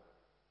interesting?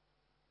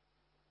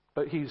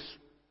 But he's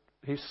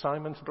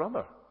Simon's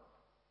brother.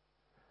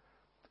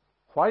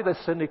 Why this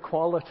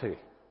inequality?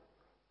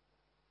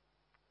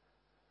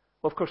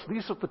 Well, of course,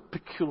 these are the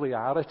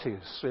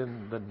peculiarities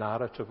in the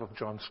narrative of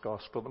John's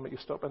Gospel that make you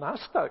stop and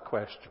ask that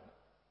question.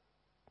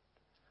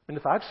 I mean,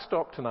 if I've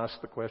stopped and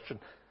asked the question,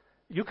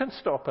 you can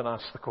stop and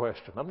ask the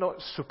question. I'm not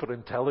super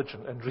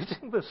intelligent in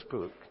reading this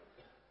book.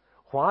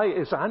 Why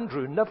is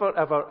Andrew never,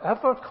 ever,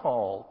 ever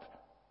called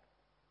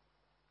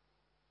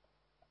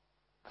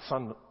the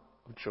son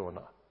of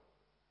Jonah?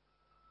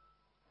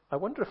 I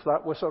wonder if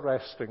that was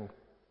arresting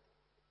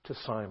to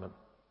Simon.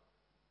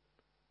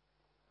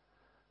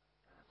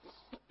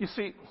 You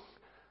see,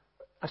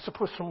 I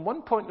suppose from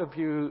one point of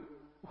view,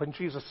 when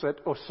Jesus said,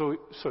 "Oh, so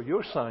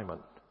you're Simon,"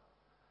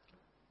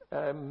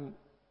 Simon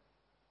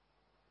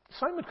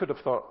could have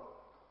thought,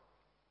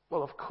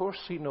 well, of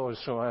course he knows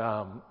who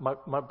I am.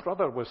 My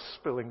brother was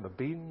spilling the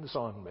beans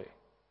on me.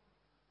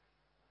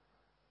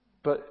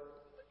 But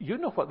you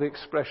know what the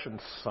expression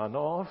 "son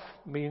of"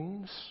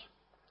 means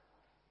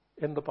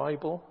in the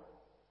Bible?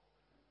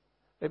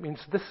 It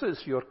means this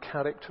is your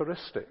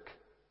characteristic.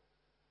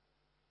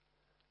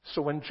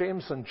 So when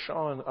James and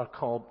John are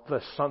called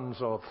the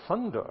sons of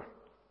thunder,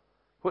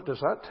 what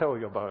does that tell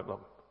you about them?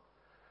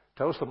 It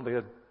tells them they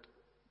had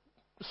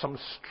some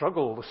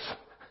struggles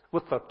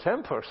with their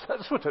tempers.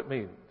 That's what it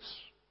means.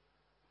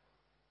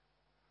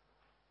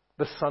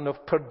 The son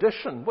of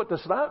perdition, what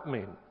does that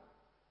mean?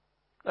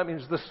 That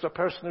means this is a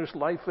person whose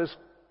life is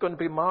going to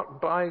be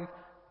marked by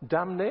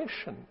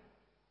damnation.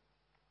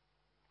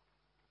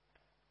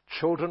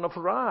 Children of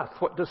wrath,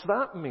 what does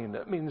that mean?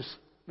 It means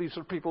these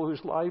are people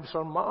whose lives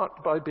are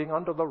marked by being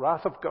under the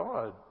wrath of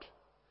God.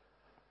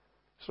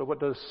 So what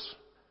does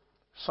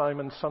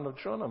Simon, son of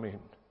Jonah, mean?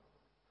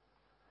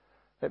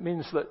 It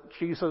means that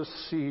Jesus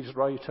sees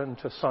right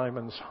into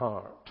Simon's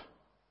heart.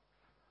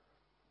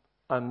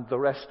 And the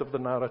rest of the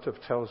narrative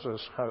tells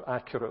us how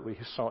accurately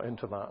he saw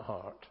into that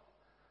heart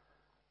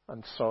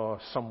and saw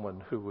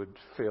someone who would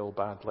fail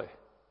badly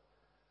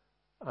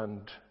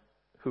and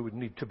who would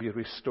need to be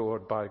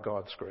restored by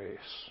God's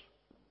grace.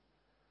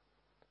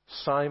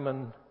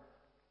 Simon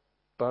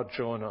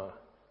Bar-Jonah,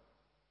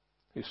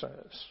 he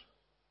says.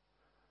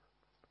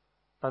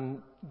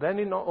 And then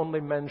he not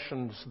only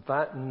mentions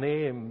that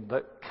name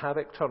that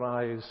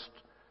characterized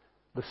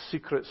the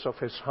secrets of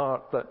his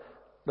heart,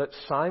 that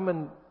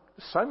Simon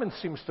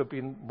seems to have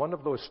been one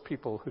of those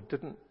people who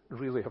didn't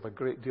really have a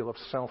great deal of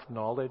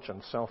self-knowledge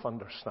and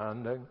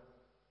self-understanding.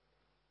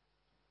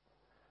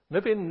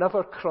 Maybe it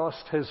never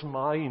crossed his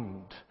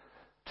mind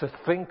to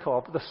think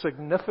of the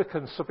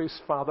significance of his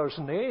father's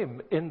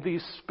name in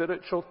these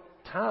spiritual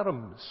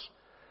terms.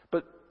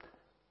 But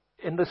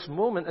in this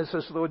moment, it's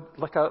as though,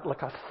 like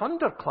a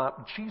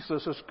thunderclap,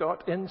 Jesus has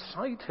got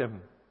inside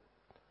him.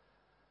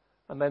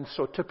 And then,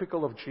 so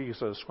typical of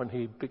Jesus, when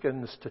he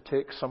begins to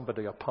take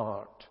somebody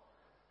apart,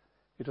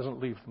 he doesn't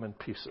leave them in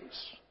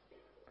pieces.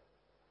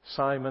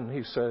 Simon,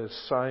 he says,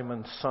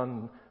 Simon,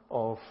 son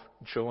of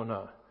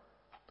Jonah,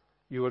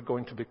 you are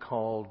going to be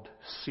called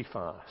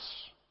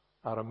Cephas,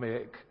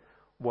 Aramaic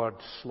word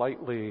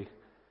slightly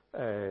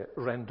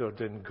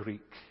rendered in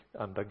Greek.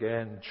 And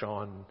again,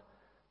 John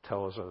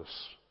tells us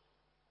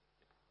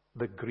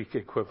the Greek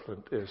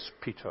equivalent is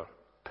Peter,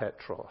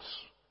 Petros,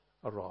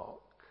 a rock.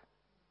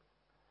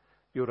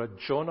 You're a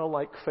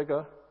Jonah-like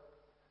figure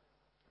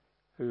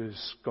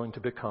who's going to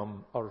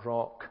become a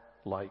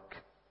rock-like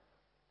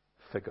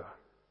figure.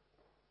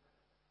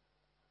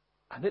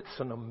 And it's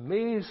an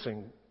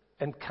amazing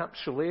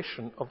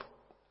encapsulation of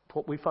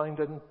what we find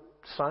in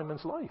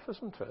Simon's life,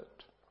 isn't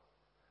it?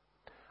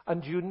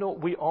 And you know,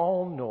 we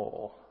all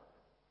know.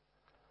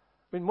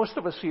 I mean, most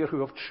of us here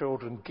who have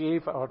children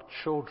gave our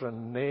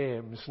children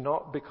names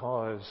not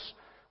because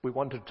we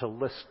wanted to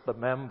list the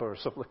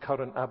members of the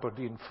current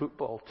Aberdeen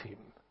football team,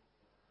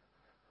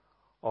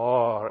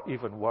 or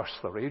even worse,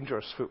 the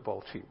Rangers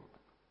football team,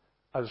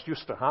 as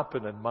used to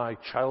happen in my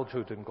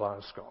childhood in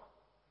Glasgow.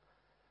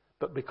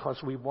 But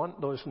because we want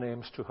those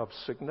names to have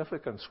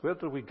significance. Where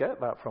do we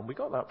get that from? We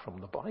got that from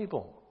the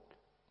Bible.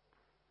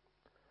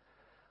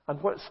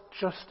 And what's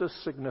just as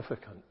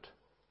significant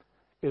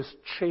is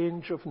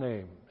change of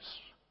names.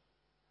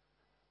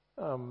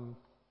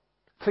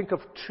 Think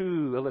of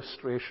two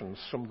illustrations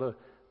from the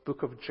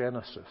book of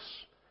Genesis.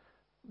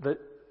 The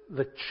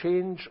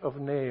change of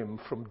name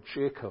from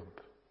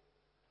Jacob,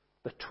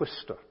 the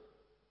twister,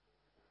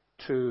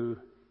 to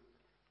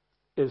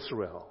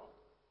Israel.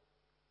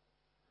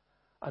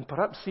 And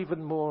perhaps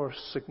even more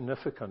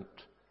significant,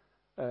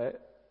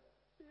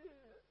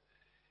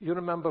 you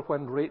remember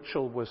when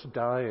Rachel was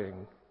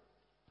dying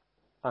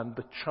and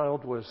the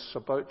child was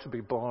about to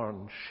be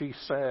born, she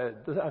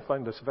said, I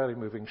find this very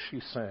moving, she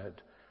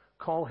said,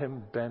 call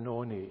him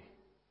Benoni,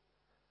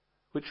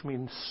 which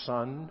means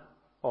son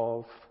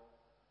of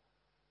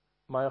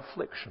my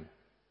affliction,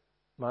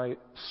 my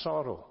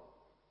sorrow.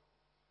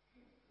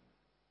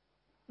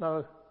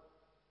 Now,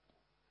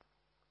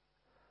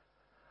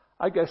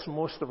 I guess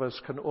most of us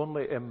can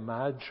only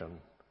imagine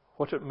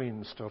what it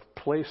means to have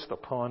placed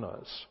upon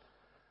us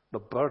the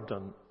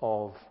burden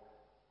of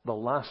the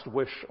last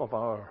wish of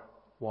our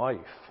wife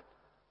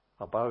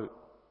about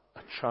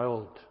a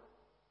child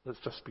that's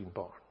just been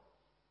born.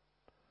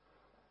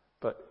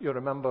 But you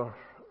remember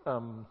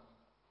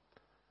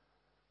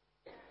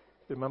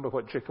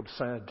what Jacob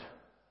said?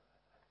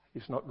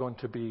 He's not going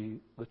to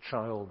be the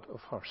child of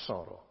her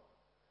sorrow.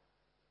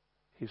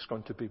 He's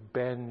going to be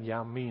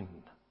Ben-Yamin.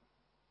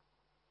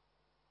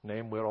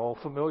 Name we're all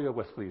familiar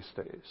with these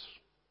days.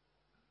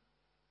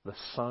 The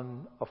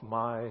son of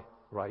my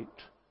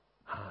right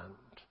hand.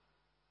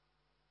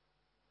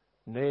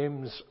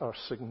 Names are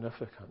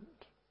significant.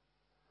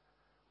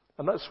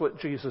 And that's what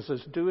Jesus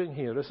is doing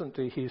here, isn't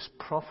he? He's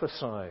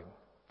prophesying.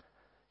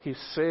 He's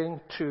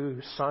saying to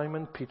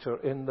Simon Peter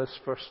in this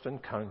first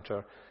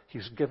encounter,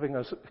 he's giving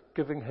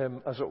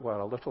him, as it were,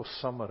 a little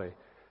summary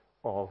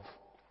of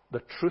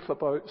the truth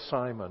about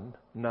Simon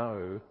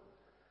now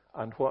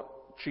and what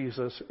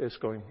Jesus is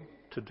going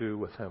to do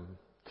with him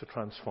to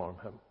transform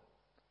him.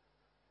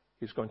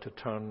 He's going to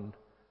turn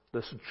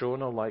this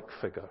Jonah-like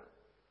figure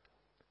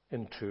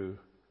into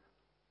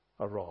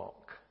a rock.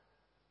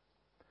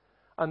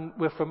 And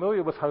we're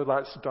familiar with how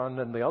that's done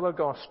in the other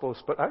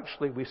Gospels, but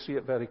actually we see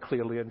it very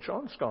clearly in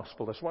John's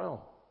Gospel as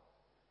well.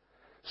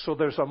 So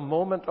there's a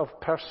moment of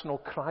personal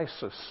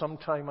crisis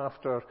sometime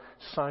after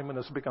Simon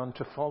has begun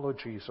to follow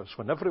Jesus,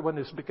 when everyone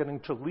is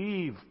beginning to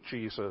leave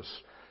Jesus.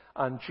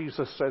 And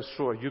Jesus says,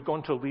 so are you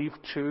going to leave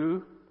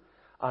too?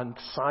 And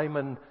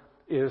Simon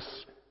is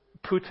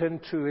put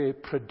into a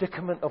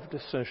predicament of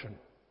decision.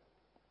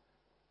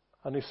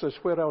 And he says,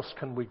 where else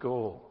can we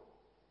go?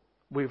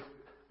 We've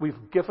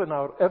given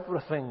our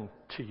everything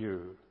to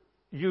you.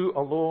 You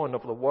alone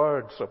of the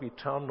words of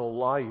eternal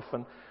life.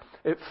 And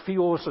it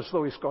feels as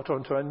though he's got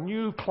onto a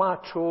new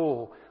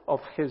plateau of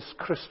his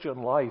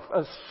Christian life,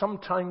 as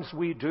sometimes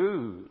we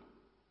do.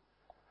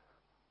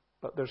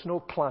 But there's no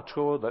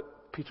plateau that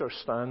Peter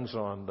stands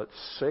on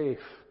that's safe.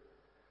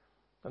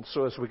 And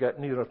so as we get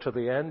nearer to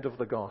the end of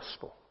the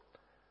gospel,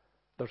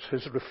 there's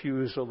his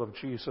refusal of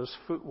Jesus'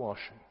 foot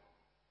washing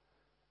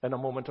in a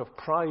moment of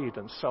pride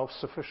and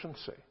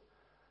self-sufficiency.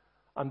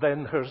 And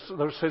then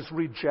there's his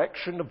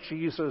rejection of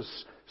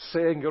Jesus,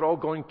 saying, you're all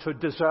going to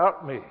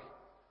desert me.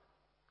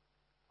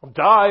 I'll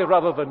die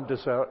rather than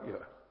desert you.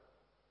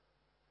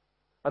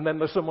 And then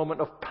there's a moment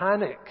of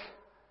panic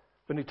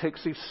when he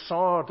takes his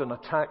sword and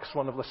attacks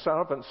one of the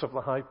servants of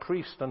the high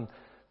priest. And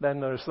then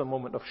there's the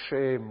moment of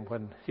shame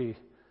when he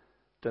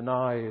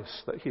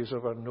denies that he's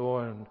ever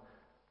known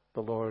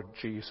the Lord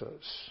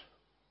Jesus.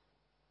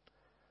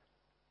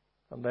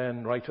 And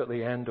then right at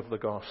the end of the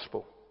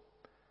gospel,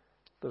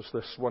 there's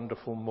this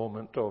wonderful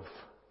moment of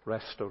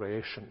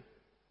restoration.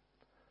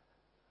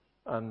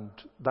 And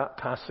that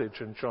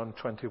passage in John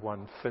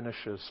 21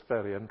 finishes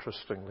very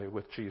interestingly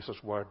with Jesus'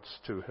 words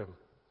to him.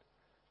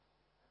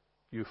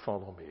 You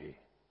follow me.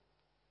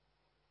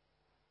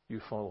 You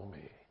follow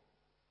me.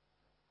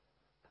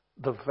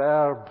 The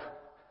verb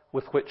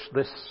with which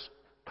this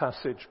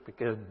passage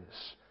begins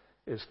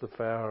is the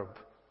verb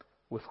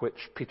with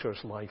which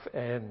Peter's life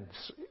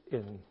ends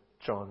in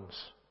John's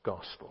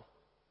gospel.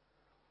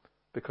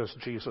 Because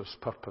Jesus'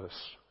 purpose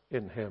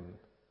in him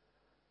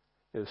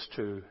is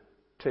to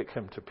take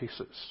him to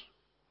pieces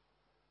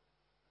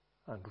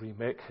and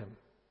remake him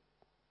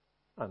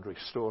and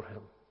restore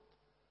him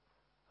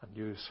and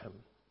use him.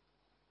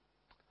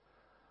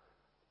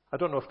 I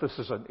don't know if this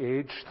is an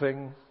age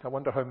thing. I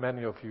wonder how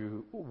many of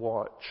you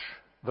watch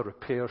The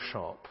Repair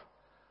Shop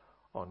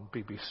on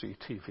BBC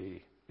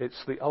TV.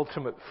 It's the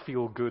ultimate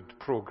feel-good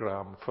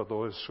program for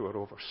those who are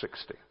over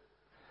 60.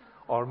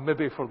 Or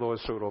maybe for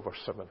those who are over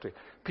 70.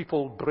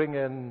 People bring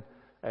in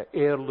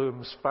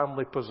heirlooms,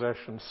 family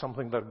possessions,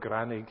 something their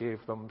granny gave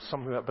them,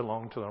 something that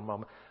belonged to their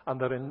mum, and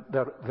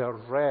they're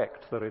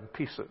wrecked, they're in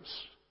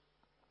pieces.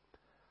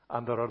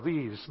 And there are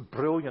these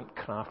brilliant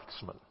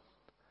craftsmen.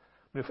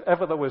 If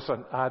ever there was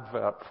an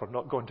advert for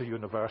not going to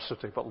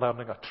university but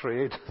learning a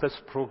trade, this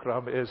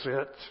program is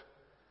it.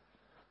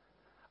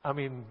 I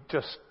mean,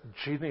 just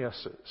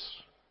geniuses.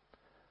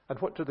 And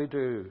what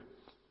do?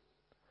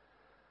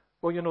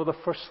 Well, you know, the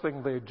first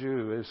thing they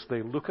do is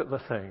they look at the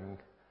thing,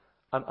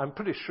 and I'm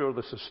pretty sure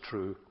this is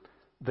true.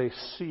 They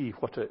see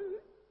what it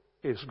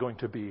is going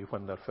to be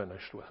when they're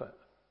finished with it.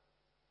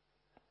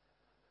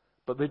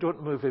 But they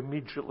don't move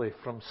immediately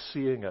from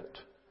seeing it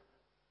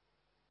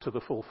to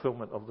the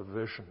fulfillment of the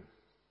vision.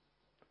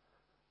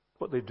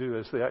 What they do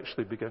is they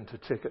actually begin to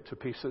take it to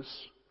pieces.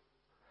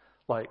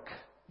 Like,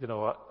 you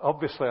know,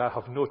 obviously I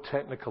have no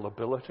technical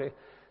ability.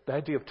 The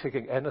idea of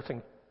taking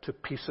anything to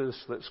pieces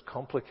that's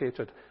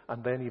complicated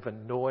and then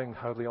even knowing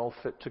how they all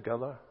fit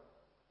together.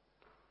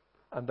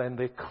 And then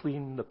they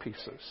clean the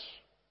pieces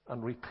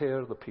and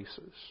repair the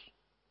pieces.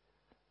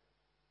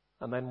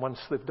 And then once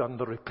they've done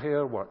the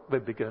repair work, they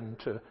begin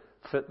to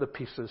fit the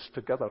pieces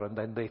together, and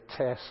then they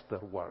test their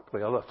work.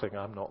 The other thing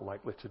I'm not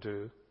likely to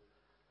do,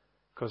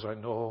 because I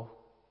know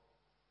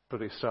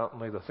pretty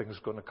certainly the thing's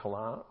going to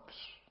collapse.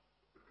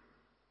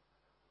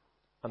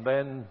 And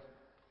then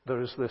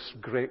there is this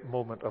great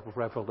moment of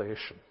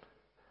revelation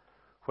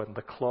when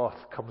the cloth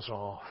comes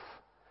off,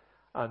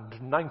 and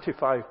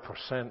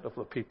 95% of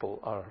the people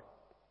are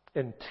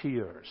in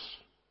tears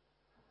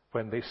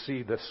when they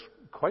see this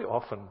quite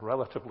often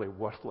relatively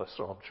worthless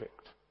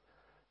object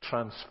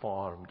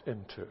transformed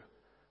into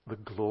the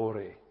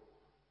glory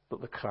that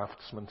the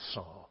craftsman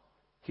saw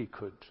he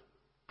could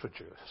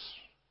produce.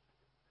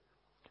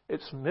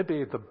 It's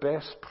maybe the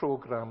best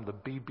program the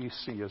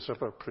BBC has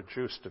ever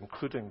produced,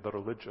 including the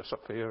religious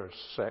affairs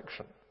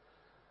section,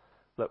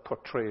 that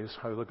portrays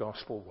how the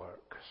gospel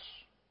works.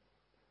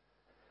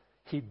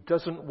 He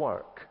doesn't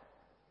work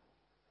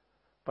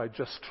by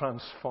just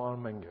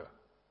transforming you.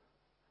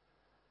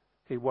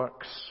 He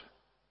works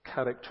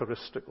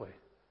characteristically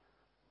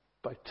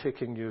by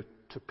taking you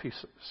to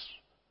pieces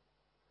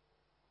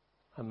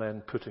and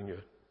then putting you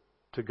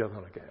together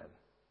again.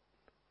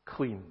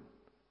 Clean,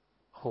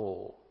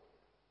 whole,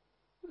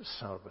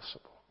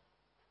 serviceable.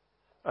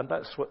 And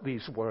that's what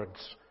these words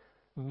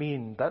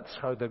mean. That's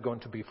how they're going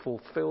to be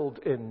fulfilled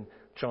in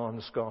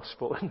John's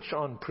Gospel. And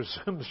John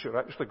presumes you're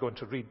actually going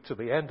to read to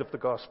the end of the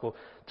Gospel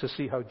to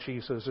see how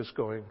Jesus is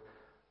going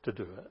to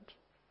do it.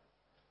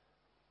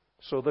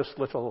 So this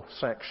little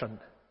section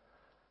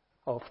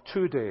of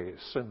 2 days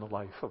in the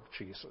life of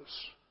Jesus,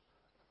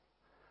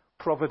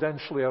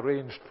 providentially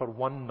arranged for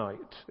one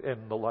night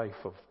in the life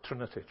of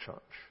Trinity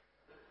Church,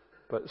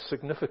 but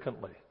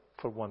significantly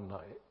for one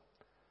night,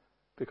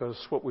 because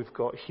what we've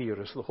got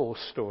here is the whole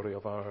story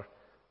of our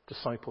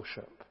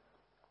discipleship.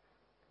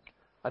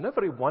 And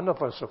every one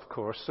of us, of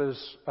course,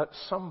 is at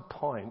some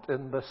point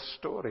in this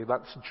story.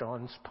 That's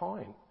John's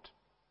point.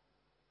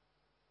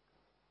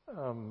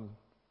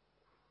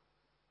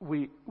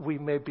 We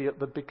may be at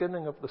the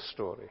beginning of the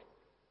story.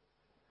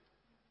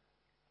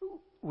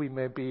 We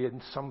may be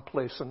in some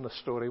place in the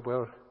story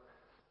where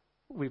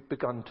we've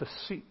begun to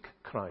seek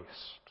Christ.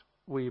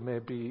 We may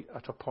be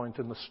at a point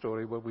in the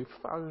story where we've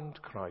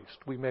found Christ.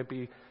 We may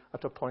be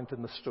at a point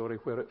in the story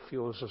where it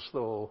feels as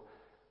though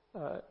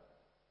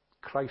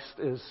Christ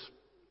is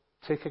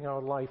taking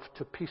our life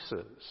to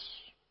pieces.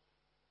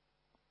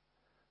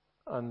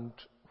 And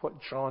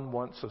what John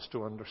wants us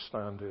to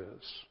understand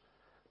is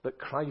that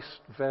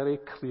Christ very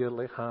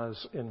clearly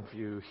has in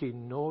view, He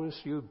knows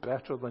you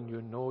better than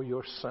you know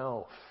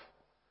yourself.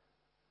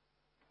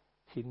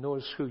 He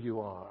knows who you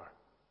are.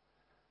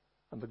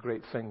 And the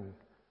great thing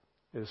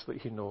is that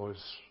He knows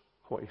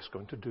what He's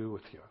going to do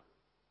with you.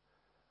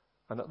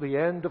 And at the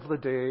end of the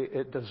day,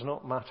 it does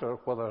not matter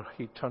whether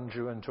He turns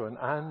you into an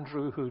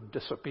Andrew who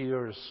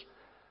disappears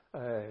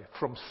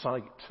from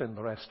sight in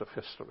the rest of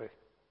history,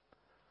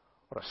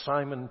 or a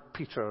Simon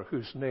Peter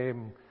whose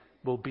name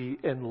will be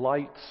in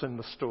lights in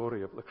the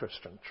story of the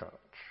Christian church.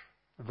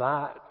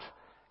 That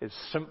is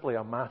simply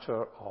a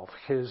matter of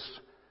His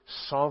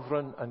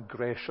sovereign and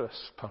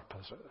gracious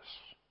purposes.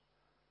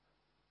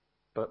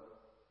 But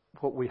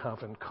what we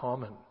have in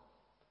common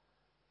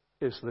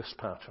is this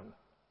pattern,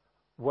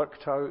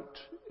 worked out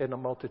in a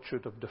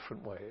multitude of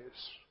different ways.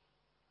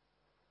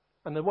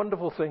 And the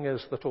wonderful thing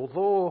is that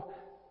although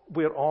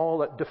we're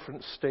all at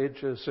different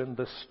stages in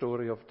this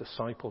story of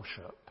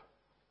discipleship,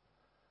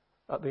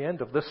 at the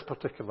end of this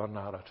particular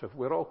narrative,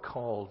 we're all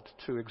called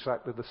to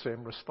exactly the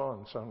same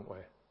response, aren't we?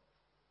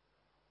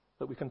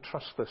 That we can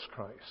trust this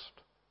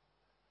Christ.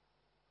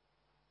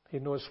 He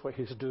knows what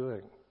He's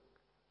doing.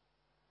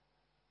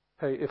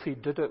 Hey, if He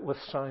did it with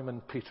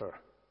Simon Peter,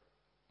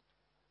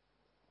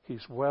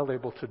 He's well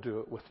able to do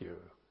it with you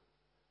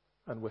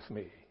and with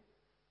me.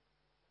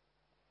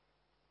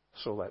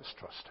 So let's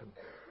trust Him.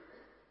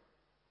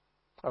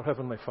 Our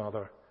Heavenly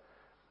Father,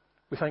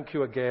 we thank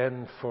You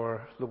again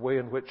for the way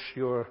in which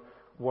Your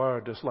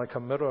Word is like a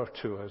mirror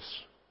to us.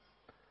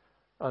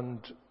 And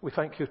we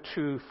thank You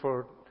too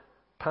for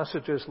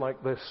passages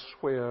like this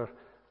where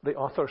the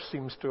author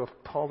seems to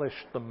have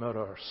polished the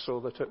mirror so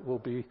that it will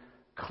be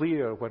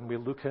clear when we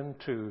look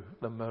into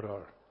the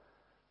mirror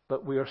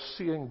that we are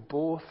seeing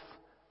both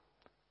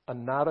a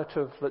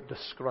narrative that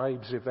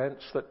describes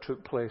events that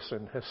took place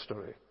in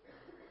history,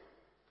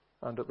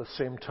 and at the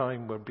same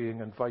time we're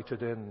being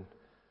invited in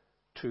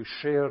to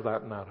share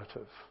that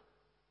narrative,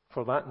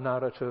 for that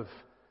narrative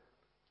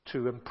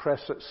to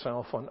impress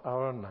itself on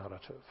our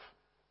narrative.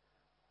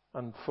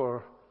 And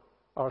for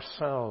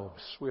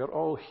ourselves, we are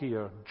all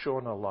here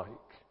Jonah-like.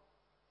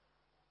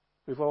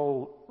 We've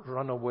all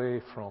run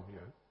away from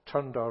You,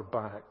 turned our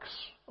backs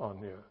on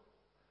You,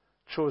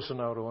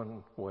 chosen our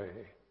own way.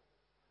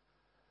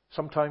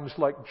 Sometimes,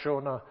 like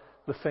Jonah,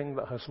 the thing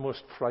that has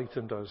most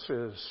frightened us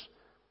is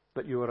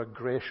that You are a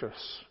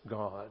gracious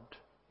God,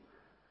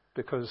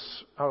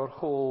 because our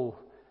whole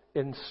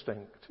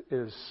instinct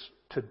is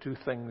to do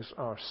things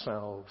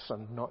ourselves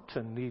and not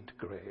to need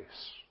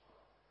grace.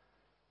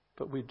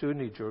 But we do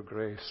need Your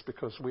grace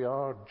because we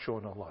are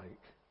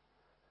Jonah-like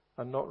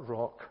and not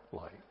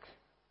rock-like.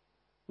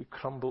 We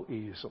crumble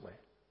easily.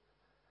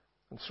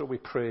 And so we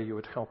pray You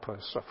would help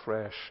us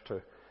afresh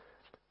to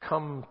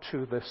come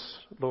to this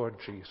Lord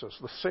Jesus,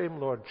 the same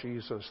Lord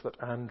Jesus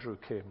that Andrew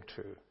came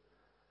to,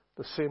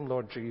 the same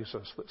Lord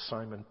Jesus that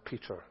Simon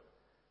Peter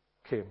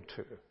came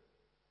to,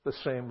 the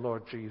same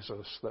Lord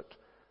Jesus that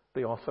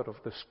the author of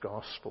this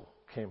gospel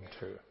came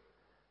to,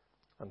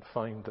 and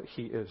find that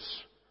He is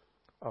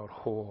our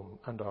home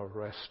and our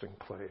resting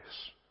place,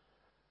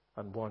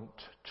 and want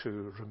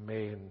to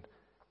remain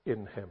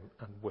in Him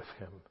and with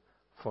Him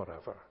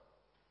forever.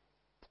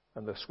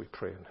 And this we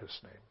pray in His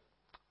name.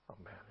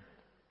 Amen.